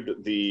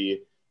attitude,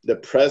 the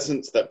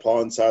presence that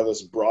Paul and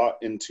Silas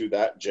brought into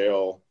that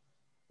jail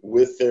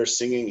with their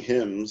singing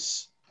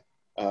hymns.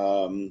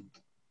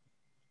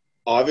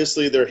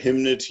 Obviously, their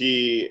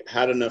hymnody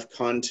had enough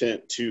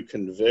content to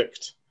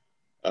convict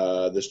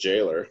this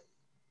jailer.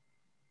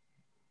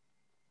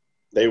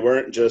 They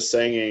weren't just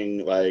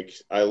singing like,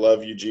 I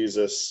love you,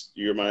 Jesus,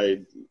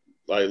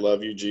 I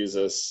love you,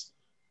 Jesus.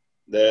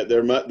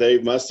 They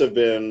must have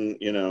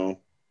been,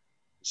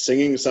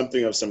 singing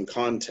something of some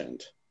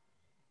content.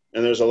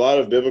 And there's a lot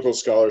of biblical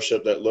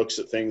scholarship that looks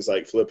at things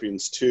like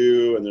Philippians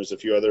 2, and there's a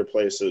few other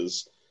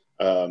places.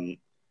 And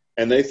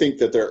they think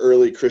that their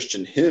early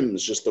Christian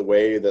hymns, just the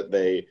way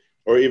that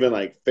or even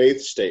like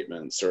faith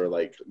statements or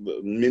like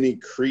mini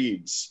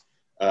creeds.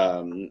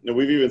 And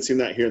we've even seen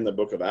that here in the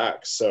book of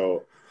Acts.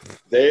 So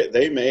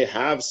they may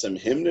have some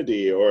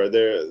hymnody, or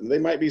they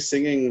might be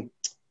singing.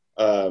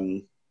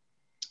 I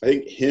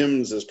think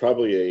hymns is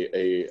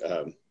probably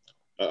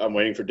I'm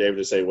waiting for David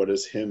to say what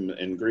is hymn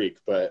in Greek,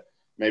 but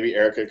maybe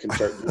Erica can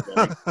start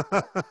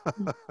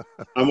Googling.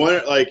 I'm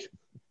wondering, like,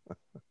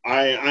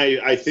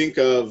 I think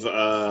of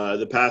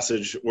the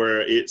passage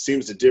where it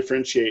seems to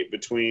differentiate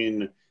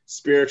between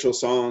spiritual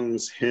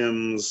songs,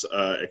 hymns,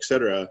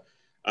 etc.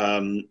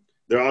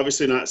 They're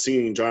obviously not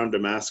singing John of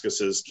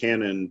Damascus's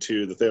canon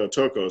to the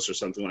Theotokos or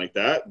something like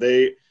that.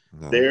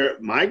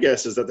 My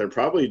guess is that they're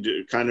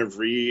probably kind of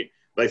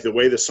like the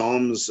way the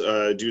Psalms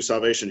do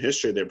salvation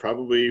history. They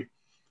probably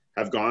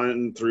have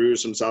gone through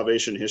some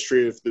salvation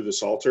history through the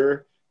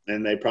Psalter,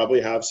 and they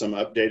probably have some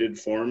updated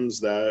forms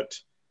that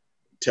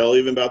tell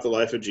even about the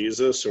life of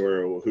Jesus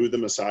or who the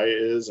Messiah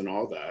is and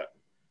all that.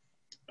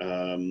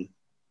 And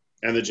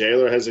the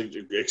jailer has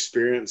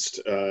experienced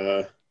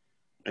an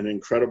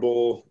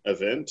incredible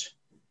event,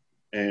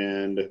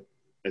 and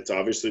it's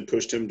obviously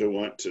pushed him to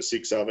want to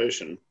seek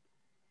salvation.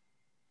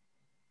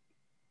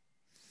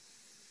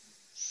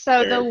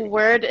 So the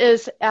word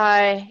is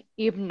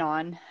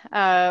hymnon,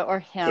 or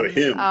hymn. So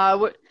hymn.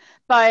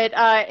 But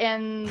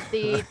in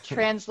the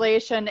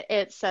translation,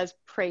 it says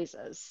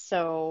praises.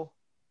 So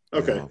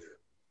okay,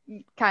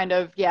 kind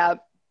of, yeah.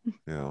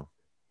 Yeah.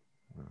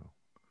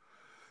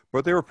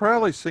 But they were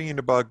probably singing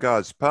about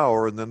God's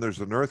power, and then there's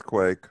an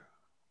earthquake.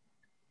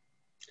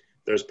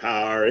 There's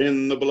power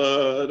in the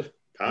blood.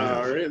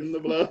 Power in the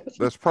blood.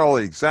 That's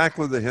probably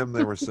exactly the hymn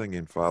they were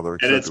singing, Father.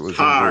 And it's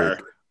par.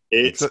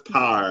 It's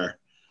par.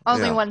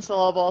 Only one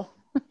syllable.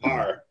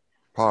 Par.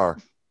 Par.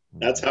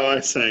 That's how I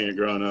sang it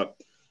growing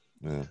up.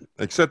 Yeah.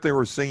 Except they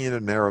were singing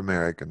in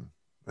Aramaic.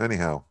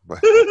 Anyhow.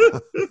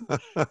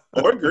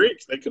 Or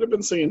Greek. They could have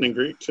been singing in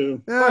Greek too.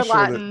 Yeah, or sure,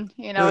 Latin.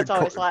 It's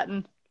always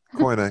Latin.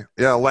 Koine.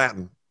 Yeah,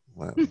 Latin.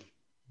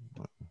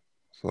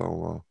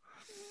 So,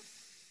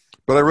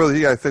 but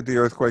I think the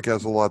earthquake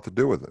has a lot to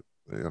do with it.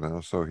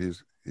 So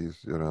he's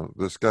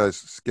this guy's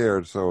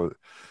scared. So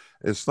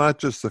it's not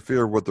just the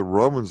fear of what the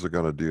Romans are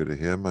going to do to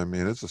him. I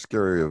mean, it's a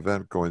scary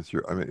event going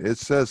through. I mean, it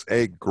says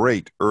a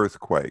great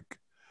earthquake.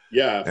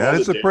 Yeah, and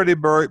it's a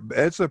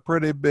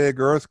pretty big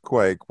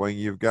earthquake when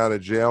you've got a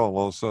jail and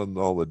all of a sudden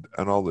all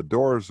the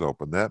doors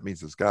open. That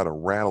means it's got to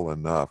rattle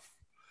enough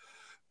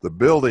the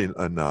building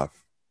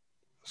enough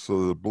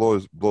so that it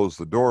blows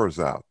the doors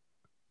out.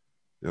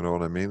 You know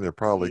what I mean? They're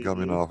probably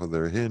coming off of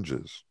their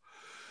hinges.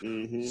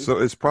 So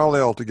it's probably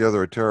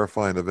altogether a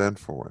terrifying event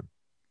for him.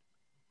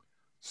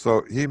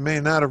 So he may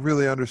not have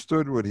really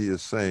understood what he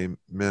is saying,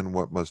 men,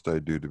 what must I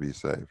do to be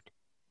saved?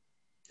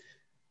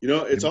 You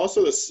know, it's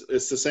also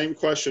it's the same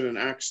question in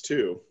Acts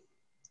 2.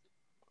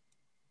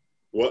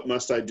 What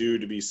must I do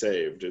to be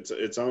saved? It's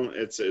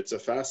a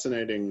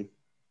fascinating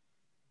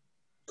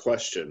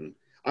question.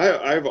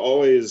 I've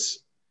always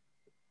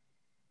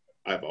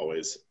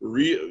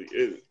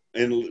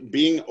and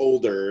being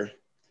older,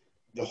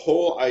 the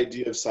whole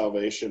idea of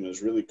salvation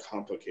is really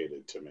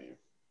complicated to me.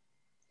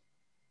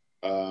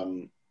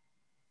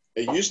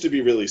 It used to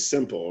be really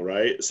simple,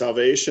 right?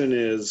 Salvation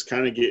is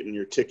kind of getting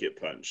your ticket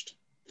punched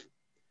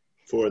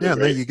for the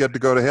then you get to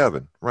go to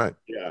heaven, right?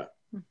 Yeah.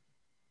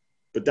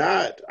 But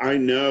that, I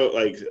know,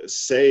 like,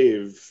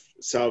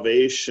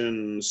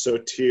 salvation,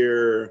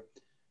 soter,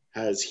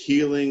 has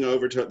healing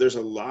over to it. There's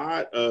a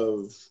lot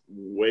of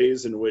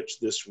ways in which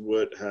this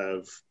would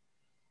have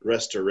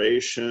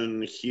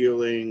restoration,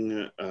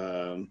 healing.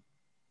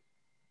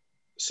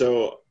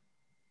 So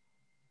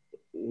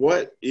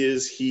what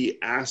is he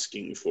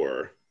asking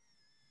for?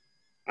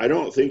 I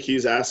don't think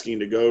he's asking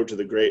to go to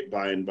the great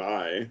by and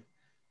by.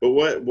 But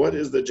what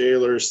is the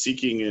jailer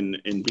seeking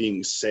in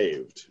being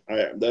saved?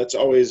 That's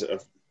always I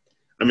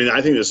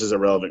think this is a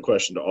relevant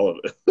question to all of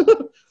it.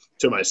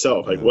 To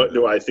myself, like, what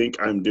do I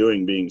think I'm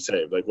doing being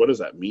saved? Like, what does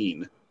that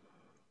mean?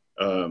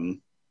 I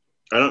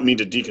don't mean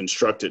to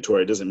deconstruct it to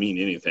where it doesn't mean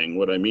anything.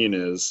 What I mean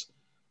is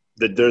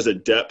that there's a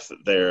depth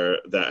there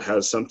that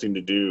has something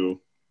to do,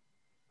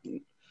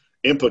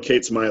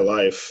 implicates my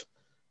life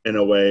in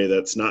a way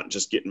that's not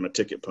just getting my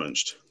ticket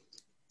punched.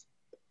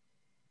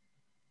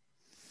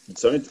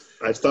 So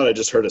I thought I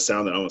just heard a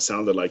sound that almost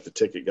sounded like the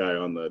ticket guy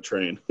on the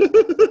train.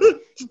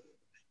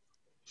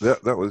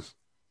 That was.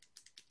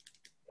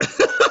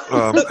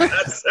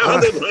 That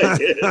sounded like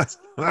it.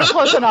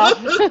 Close enough.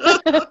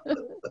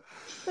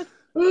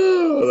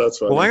 Oh, that's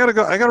funny. Well,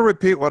 I gotta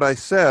repeat what I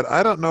said.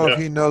 I don't know if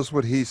he knows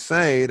what he's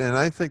saying, and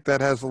I think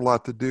that has a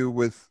lot to do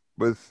with.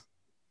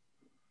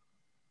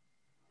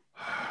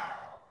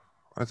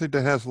 I think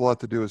that has a lot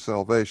to do with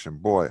salvation.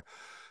 Boy,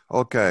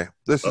 okay,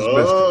 this is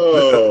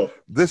mystical.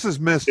 This is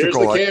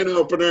mystical. Here's the can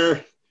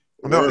opener.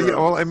 No,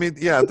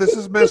 this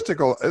is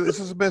mystical. This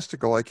is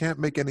mystical. I can't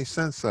make any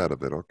sense out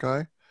of it.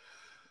 Okay.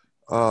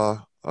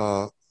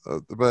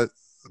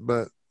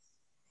 But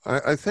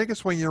I think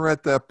it's when you're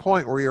at that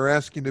point where you're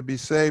asking to be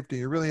saved and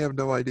you really have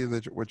no idea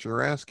what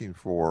you're asking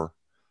for.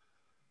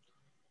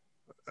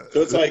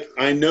 So it's like,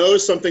 I know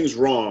something's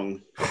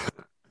wrong,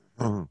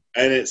 and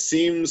it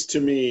seems to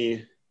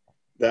me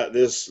that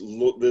this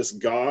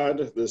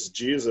God, this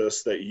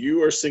Jesus that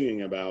you are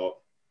singing about,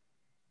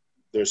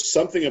 there's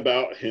something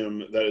about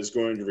him that is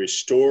going to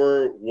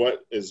restore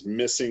what is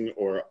missing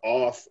or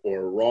off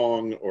or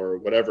wrong or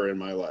whatever in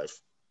my life.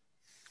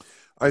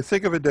 I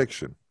think of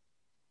addiction.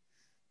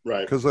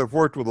 Right. Because I've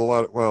worked with a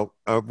lot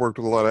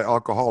of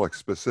alcoholics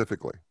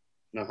specifically.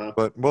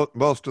 But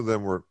most of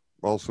them were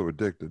also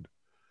addicted.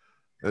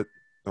 I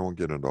won't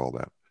get into all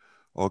that.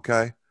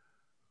 Okay.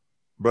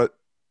 But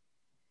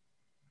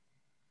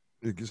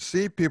you can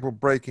see people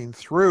breaking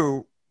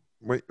through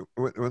when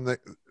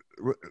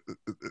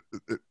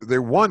they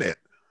want it.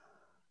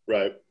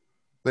 Right.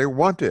 They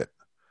want it.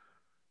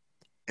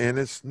 And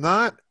it's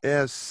not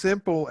as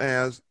simple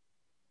as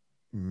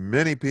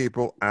many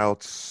people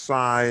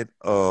outside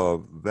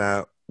of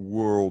that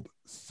world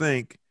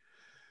think,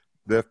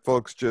 that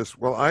folks just,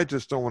 I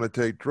just don't want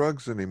to take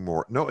drugs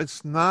anymore. No,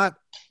 it's not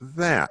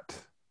that.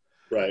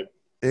 Right.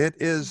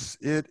 It's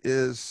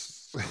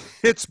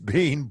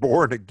being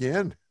born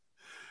again.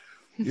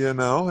 You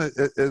know,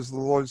 as the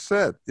Lord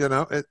said, you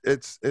know,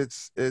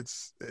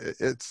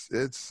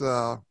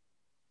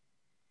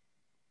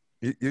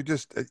 you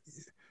just,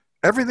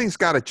 everything's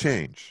got to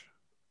change.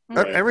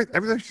 Right.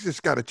 Everything's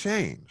just got to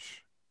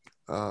change.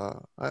 I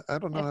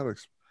don't know how to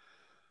explain.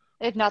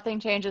 If nothing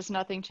changes,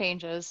 nothing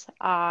changes. It's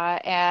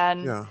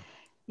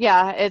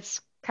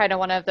kind of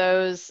one of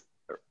those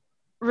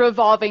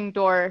revolving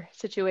door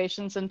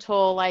situations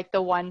until like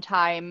the one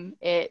time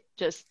it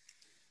just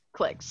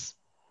clicks.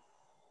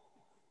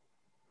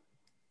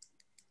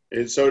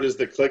 And so does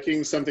the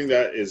clicking something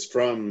that is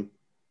from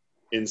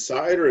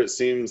inside, or it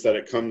seems that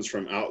it comes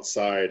from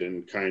outside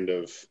and kind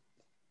of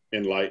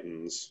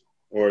enlightens?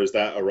 Or is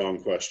that a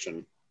wrong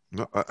question?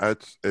 No,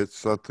 it's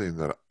something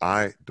that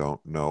I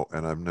don't know,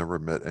 and I've never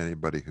met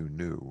anybody who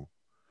knew.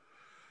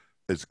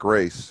 It's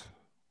grace.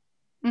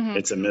 Mm-hmm.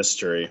 It's a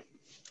mystery.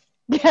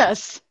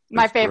 Yes,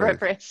 my favorite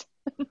phrase.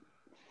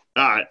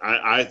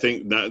 I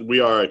think that we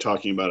are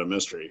talking about a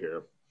mystery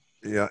here.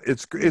 Yeah,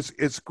 it's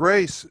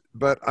grace,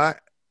 but I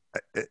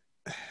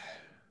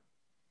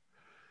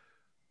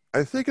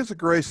think it's a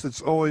grace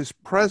that's always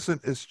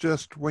present. It's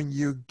just when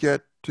you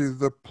get to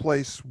the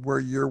place where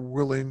you're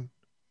willing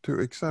to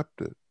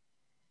accept it.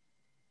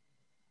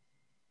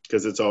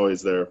 Because it's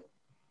always there.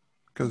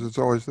 Because it's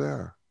always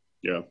there.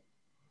 Yeah.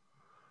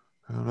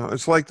 I don't know.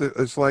 It's like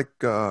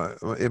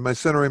in my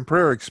center in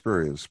prayer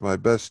experience, my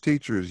best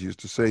teachers used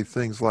to say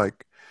things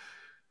like,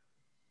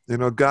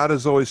 God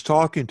is always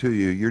talking to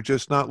you. You're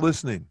just not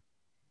listening.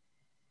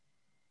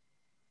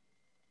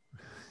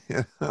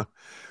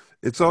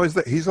 It's always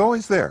that he's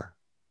always there.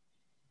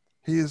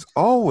 He is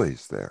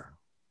always there.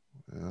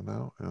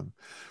 And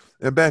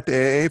back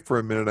to AA for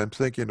a minute, I'm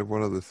thinking of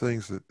one of the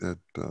things that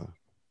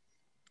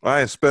I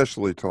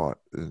especially taught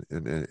in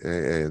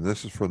AA, and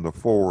this is from the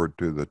forward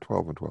to the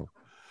 12 and 12,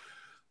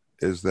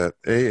 is that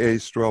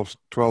AA's 12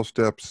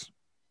 steps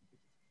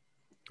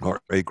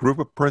are a group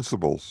of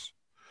principles,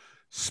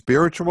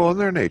 spiritual in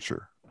their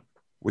nature,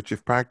 which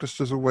if practiced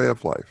as a way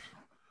of life,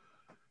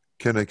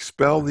 can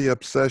expel the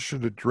obsession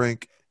to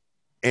drink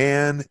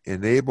and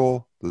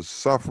enable the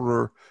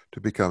sufferer to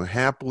become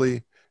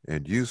happily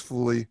and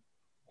usefully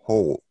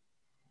whole.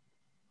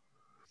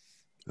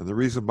 And the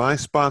reason my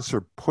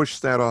sponsor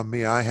pushed that on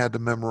me, I had to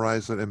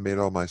memorize it and made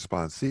all my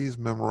sponsees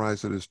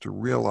memorize it, is to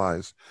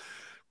realize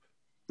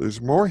there's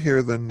more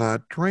here than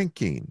not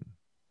drinking.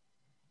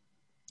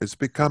 It's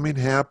becoming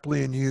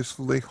happily and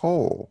usefully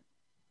whole.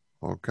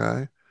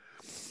 Okay?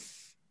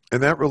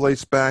 And that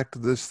relates back to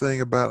this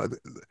thing about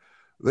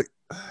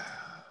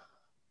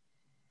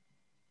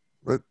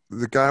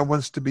the guy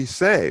wants to be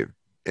saved.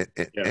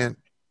 And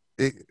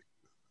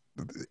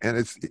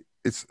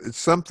it's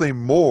something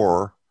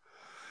more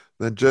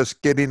than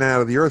just getting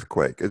out of the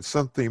earthquake. It's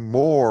something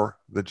more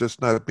than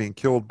just not being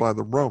killed by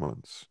the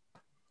Romans.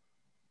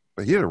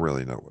 But he didn't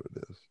really know what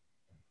it is.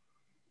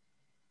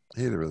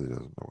 He really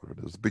doesn't know what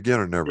it is. The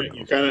beginner never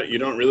knows. You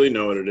don't really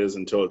know what it is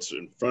until it's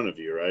in front of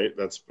you, right?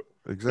 That's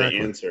exactly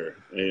the answer.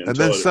 And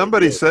then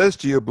somebody says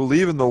to you,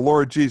 believe in the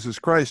Lord Jesus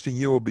Christ and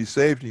you will be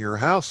saved in your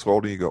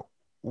household. And you go,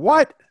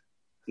 what?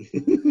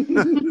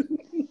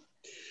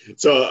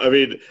 So,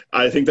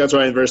 I think that's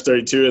why in verse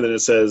 32, and then it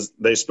says,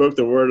 they spoke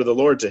the word of the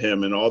Lord to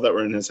him and all that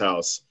were in his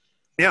house.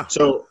 Yeah.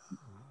 So,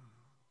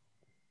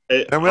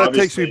 that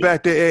takes me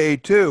back to AA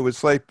too.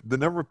 It's like the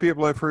number of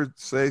people I've heard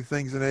say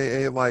things in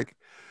AA like,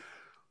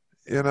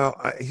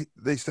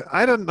 they said,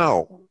 I don't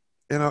know.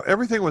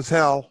 Everything was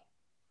hell.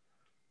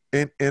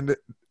 And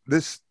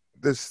this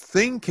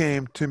thing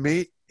came to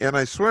me, and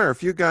I swear,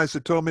 if you guys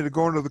had told me to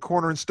go into the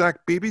corner and stack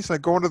BBs,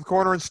 I'd go into the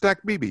corner and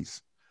stack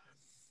BBs.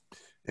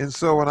 And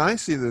so when I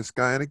see this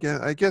guy, and again,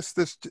 I guess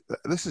this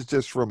is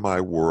just from my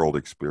world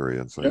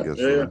experience,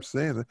 I'm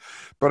saying.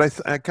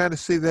 But I kind of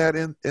see that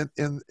in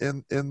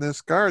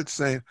this guard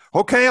saying,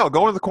 okay, I'll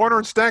go in the corner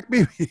and stack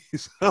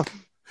BBs.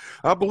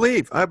 I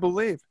believe. I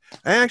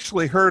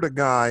actually heard a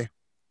guy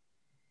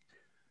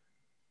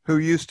who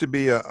used to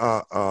be a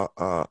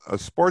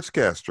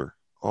sportscaster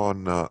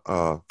on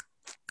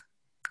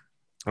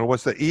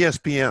what's that,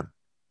 ESPN,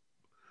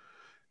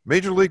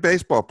 Major League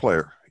Baseball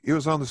player. He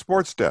was on the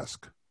sports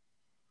desk,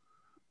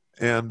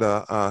 and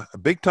a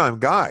big time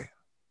guy,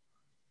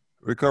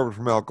 recovered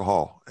from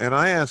alcohol. And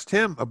I asked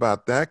him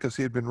about that because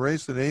he had been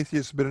raised an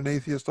atheist, been an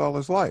atheist all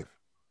his life.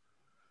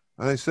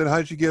 And I said,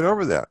 how'd you get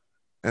over that?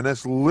 And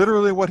that's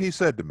literally what he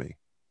said to me.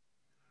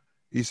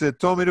 He said,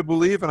 told me to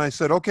believe, and I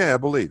said, okay, I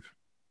believe.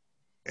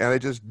 And I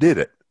just did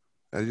it.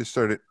 I just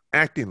started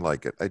acting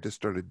like it. I just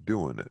started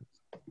doing it.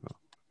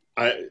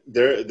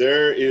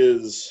 There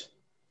is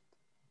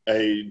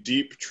a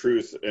deep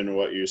truth in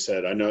what you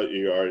said. I know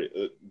you are,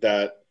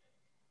 that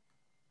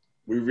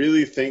we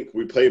really think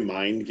we play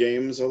mind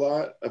games a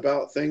lot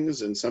about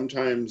things, and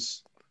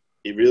sometimes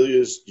it really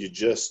is, you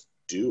just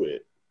do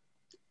it.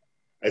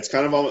 It's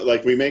kind of almost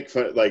like we make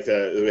fun, like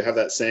we have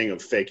that saying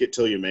of fake it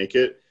till you make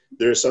it.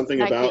 There's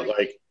something about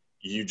like,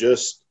 you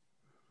just,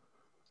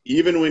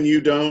 even when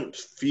you don't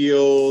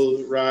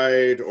feel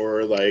right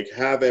or like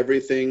have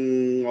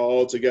everything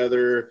all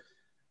together.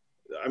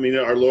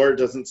 Our Lord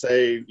doesn't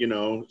say,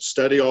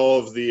 study all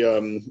of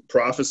the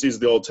prophecies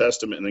of the Old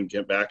Testament and then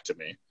get back to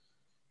me.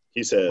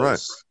 He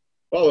says,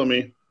 follow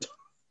me,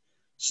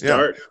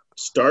 start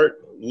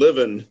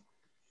living.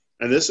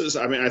 And this is,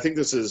 I think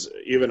this is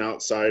even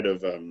outside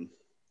of,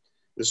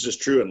 this is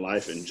just true in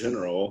life in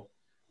general.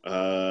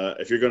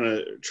 If you're going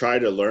to try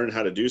to learn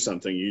how to do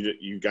something,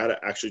 you got to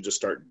actually just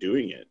start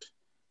doing it.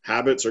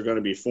 Habits are going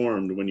to be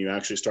formed when you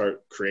actually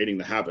start creating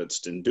the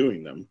habits and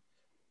doing them.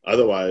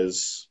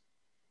 Otherwise,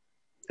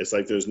 it's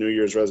like those New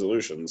Year's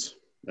resolutions.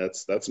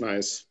 That's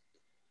nice.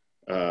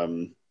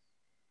 But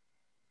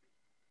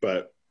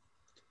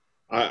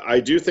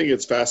I do think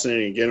it's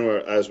fascinating, again,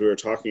 as we were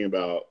talking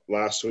about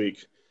last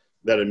week,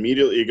 that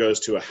immediately goes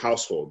to a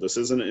household. This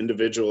isn't an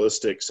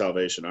individualistic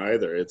salvation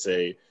either. It's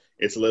a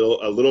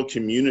little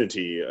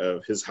community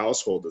of his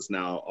household is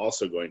now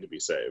also going to be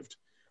saved.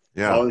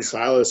 Yeah. Paul and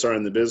Silas are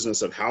in the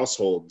business of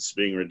households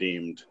being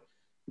redeemed,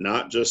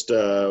 not just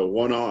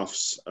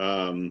one-offs.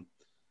 And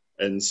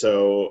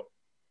so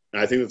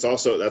I think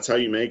that's how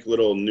you make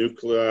little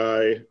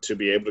nuclei to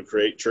be able to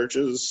create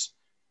churches.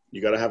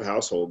 You got to have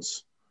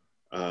households.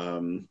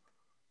 And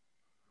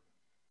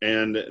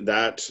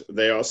that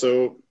they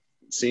also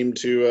seem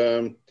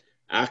to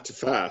act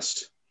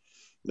fast.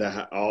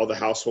 All the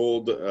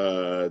household,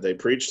 they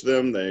preach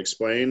them, they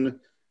explain,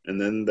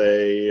 and then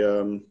they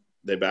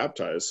they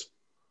baptize.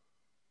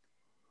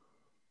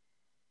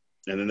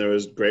 And then there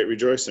was great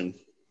rejoicing.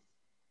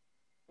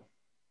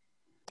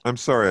 I'm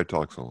sorry I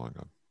talked so long.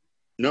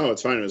 No,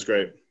 it's fine. It was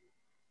great.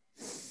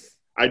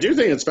 I do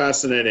think it's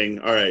fascinating.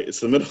 All right, it's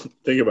the middle.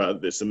 Think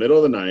about this: the middle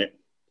of the night.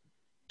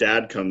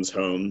 Dad comes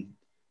home.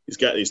 He's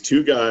got these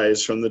two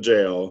guys from the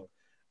jail,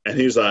 and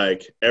he's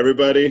like,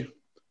 "Everybody,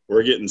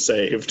 we're getting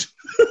saved.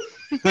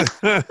 Get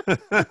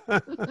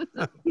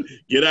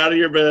out of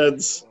your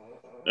beds.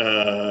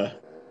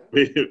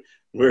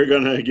 We're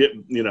gonna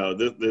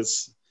get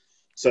this."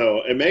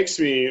 So it makes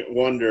me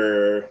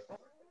wonder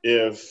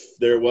if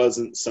there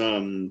wasn't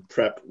some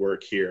prep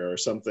work here or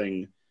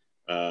something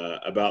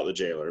about the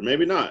jailer.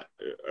 Maybe not.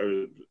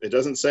 It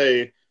doesn't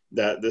say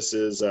that this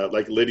is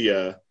like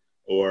Lydia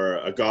or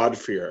a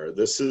God-fearer.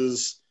 This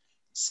is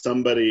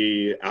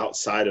somebody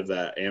outside of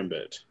that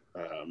ambit.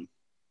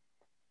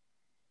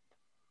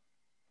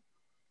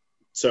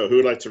 So who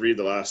would like to read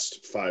the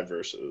last 5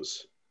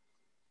 verses?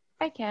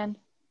 I can.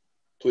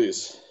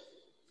 Please.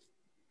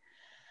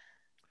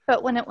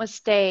 But when it was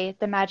day,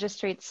 the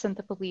magistrates sent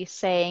the police,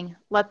 saying,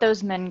 "Let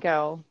those men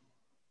go."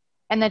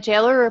 And the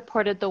jailer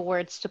reported the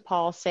words to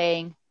Paul,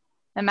 saying,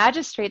 "The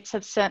magistrates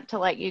have sent to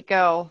let you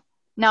go.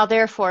 Now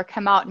therefore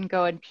come out and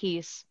go in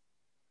peace."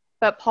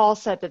 But Paul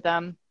said to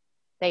them,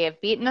 "They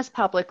have beaten us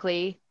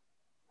publicly,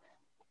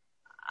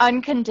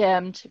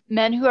 uncondemned,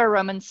 men who are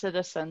Roman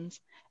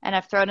citizens, and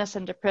have thrown us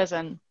into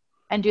prison.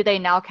 And do they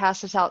now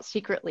cast us out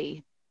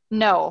secretly?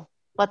 No,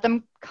 let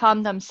them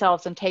come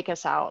themselves and take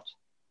us out."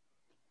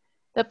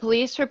 The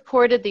police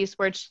reported these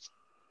words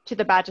to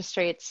the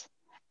magistrates,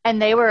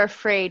 and they were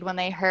afraid when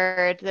they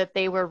heard that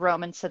they were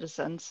Roman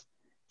citizens.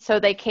 So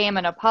they came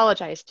and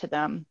apologized to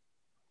them.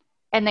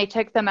 And they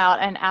took them out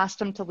and asked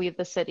them to leave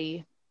the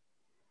city.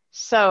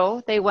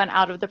 So they went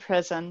out of the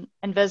prison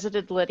and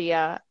visited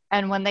Lydia,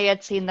 and when they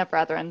had seen the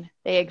brethren,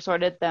 they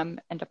exhorted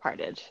them and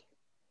departed.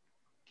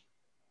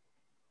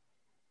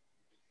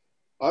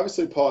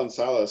 Obviously, Paul and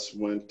Silas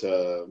went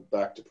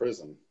back to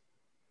prison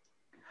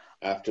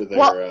after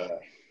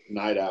their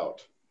night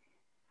out.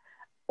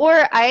 Or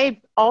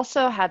I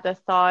also had the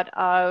thought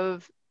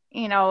of,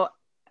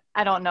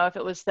 I don't know if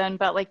it was then,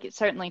 but like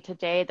certainly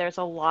today, there's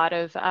a lot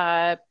of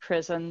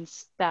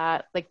prisons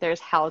that like there's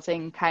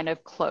housing kind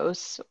of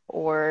close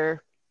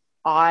or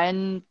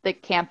on the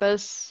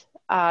campus.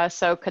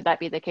 So could that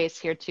be the case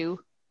here too?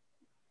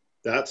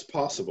 That's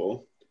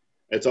possible.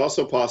 It's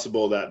also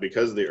possible that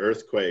because of the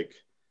earthquake,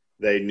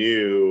 they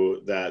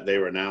knew that they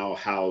were now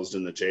housed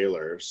in the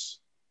jailer's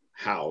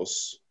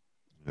house.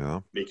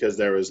 Yeah. Because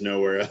there was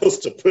nowhere else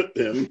to put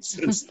them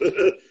since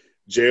the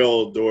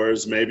jail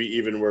doors maybe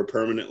even were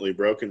permanently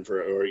broken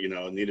or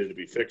needed to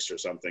be fixed or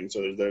something.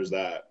 So there's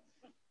that.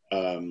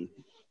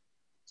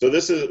 So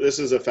this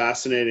is a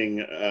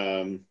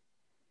fascinating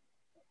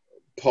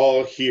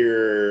Paul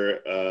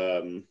here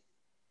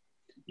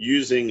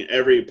using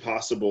every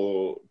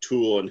possible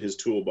tool in his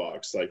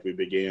toolbox, like we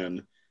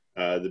began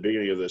the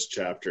beginning of this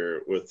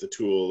chapter with the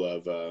tool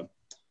of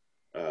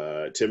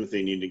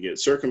Timothy needing to get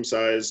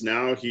circumcised.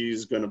 Now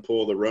he's going to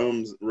pull the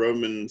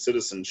Roman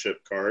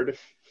citizenship card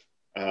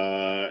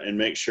and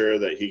make sure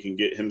that he can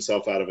get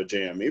himself out of a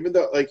jam. Even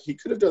though, like, he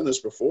could have done this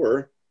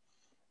before.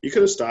 He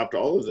could have stopped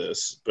all of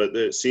this. But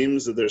it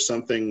seems that there's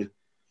something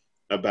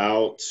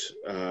about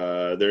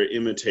their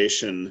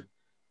imitation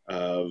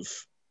of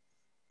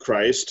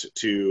Christ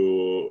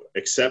to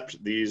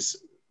accept these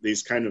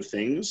kind of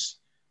things.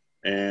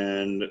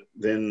 And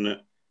then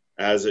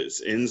as it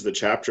ends the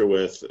chapter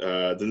with,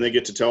 then they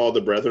get to tell all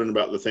the brethren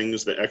about the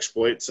things, the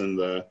exploits and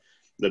the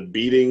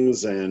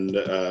beatings and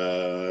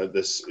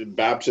this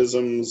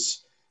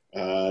baptisms,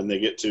 and they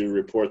get to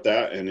report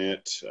that, and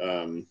it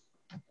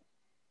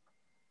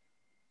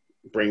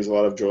brings a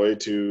lot of joy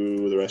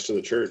to the rest of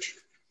the church.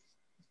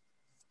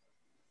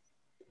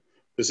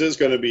 This is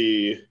going to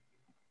be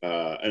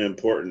an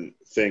important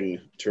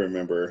thing to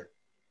remember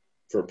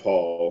for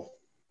Paul.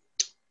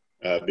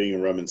 Being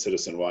a Roman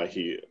citizen, why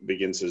he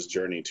begins his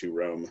journey to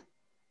Rome.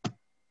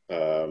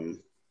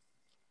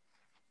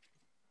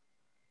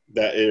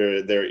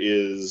 There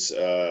is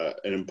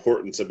an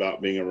importance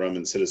about being a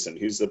Roman citizen.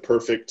 He's the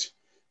perfect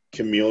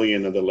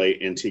chameleon of the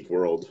late antique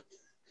world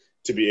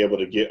to be able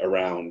to get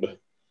around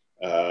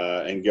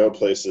and go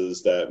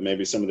places that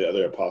maybe some of the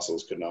other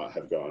apostles could not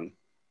have gone.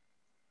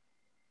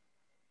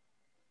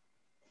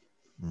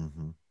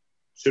 Mm-hmm.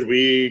 Should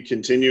we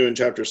continue in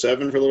chapter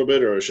 7 for a little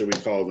bit, or should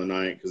we call it the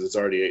night because it's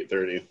already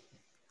 8:30?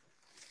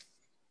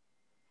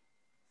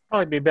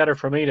 Probably be better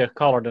for me to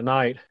call her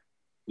tonight.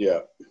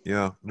 Yeah.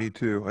 Yeah, me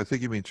too. I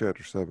think you mean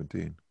chapter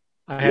 17.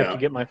 I have to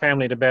get my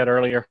family to bed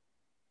earlier.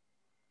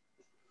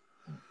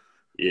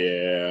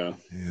 Yeah.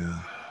 Yeah.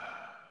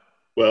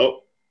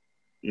 Well,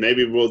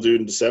 maybe we'll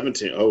do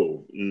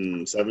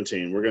 17.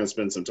 17. We're going to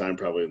spend some time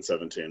probably in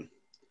 17.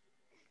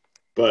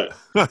 But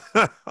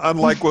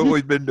unlike what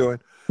we've been doing.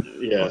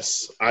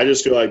 Yes. I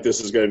just feel like this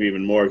is going to be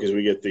even more because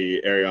we get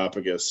the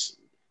Areopagus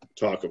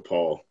talk of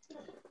Paul.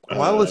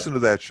 Well, I listen to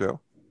that show.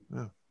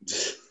 Yeah.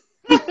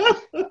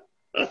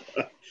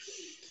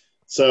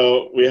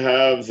 So we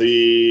have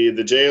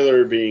the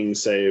jailer being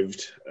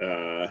saved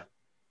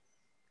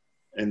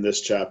in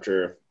this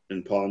chapter,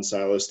 and Paul and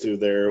Silas through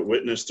their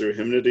witness through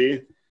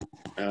hymnody,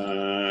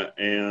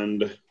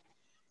 and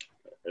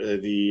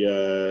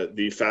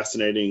the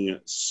fascinating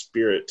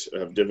spirit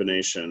of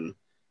divination,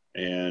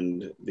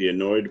 and the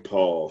annoyed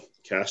Paul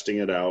casting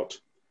it out.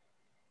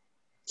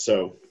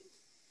 So,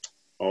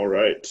 all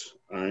right,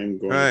 I'm going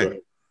to go ahead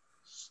and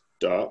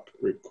stop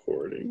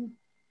recording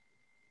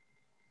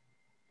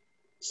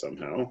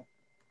somehow.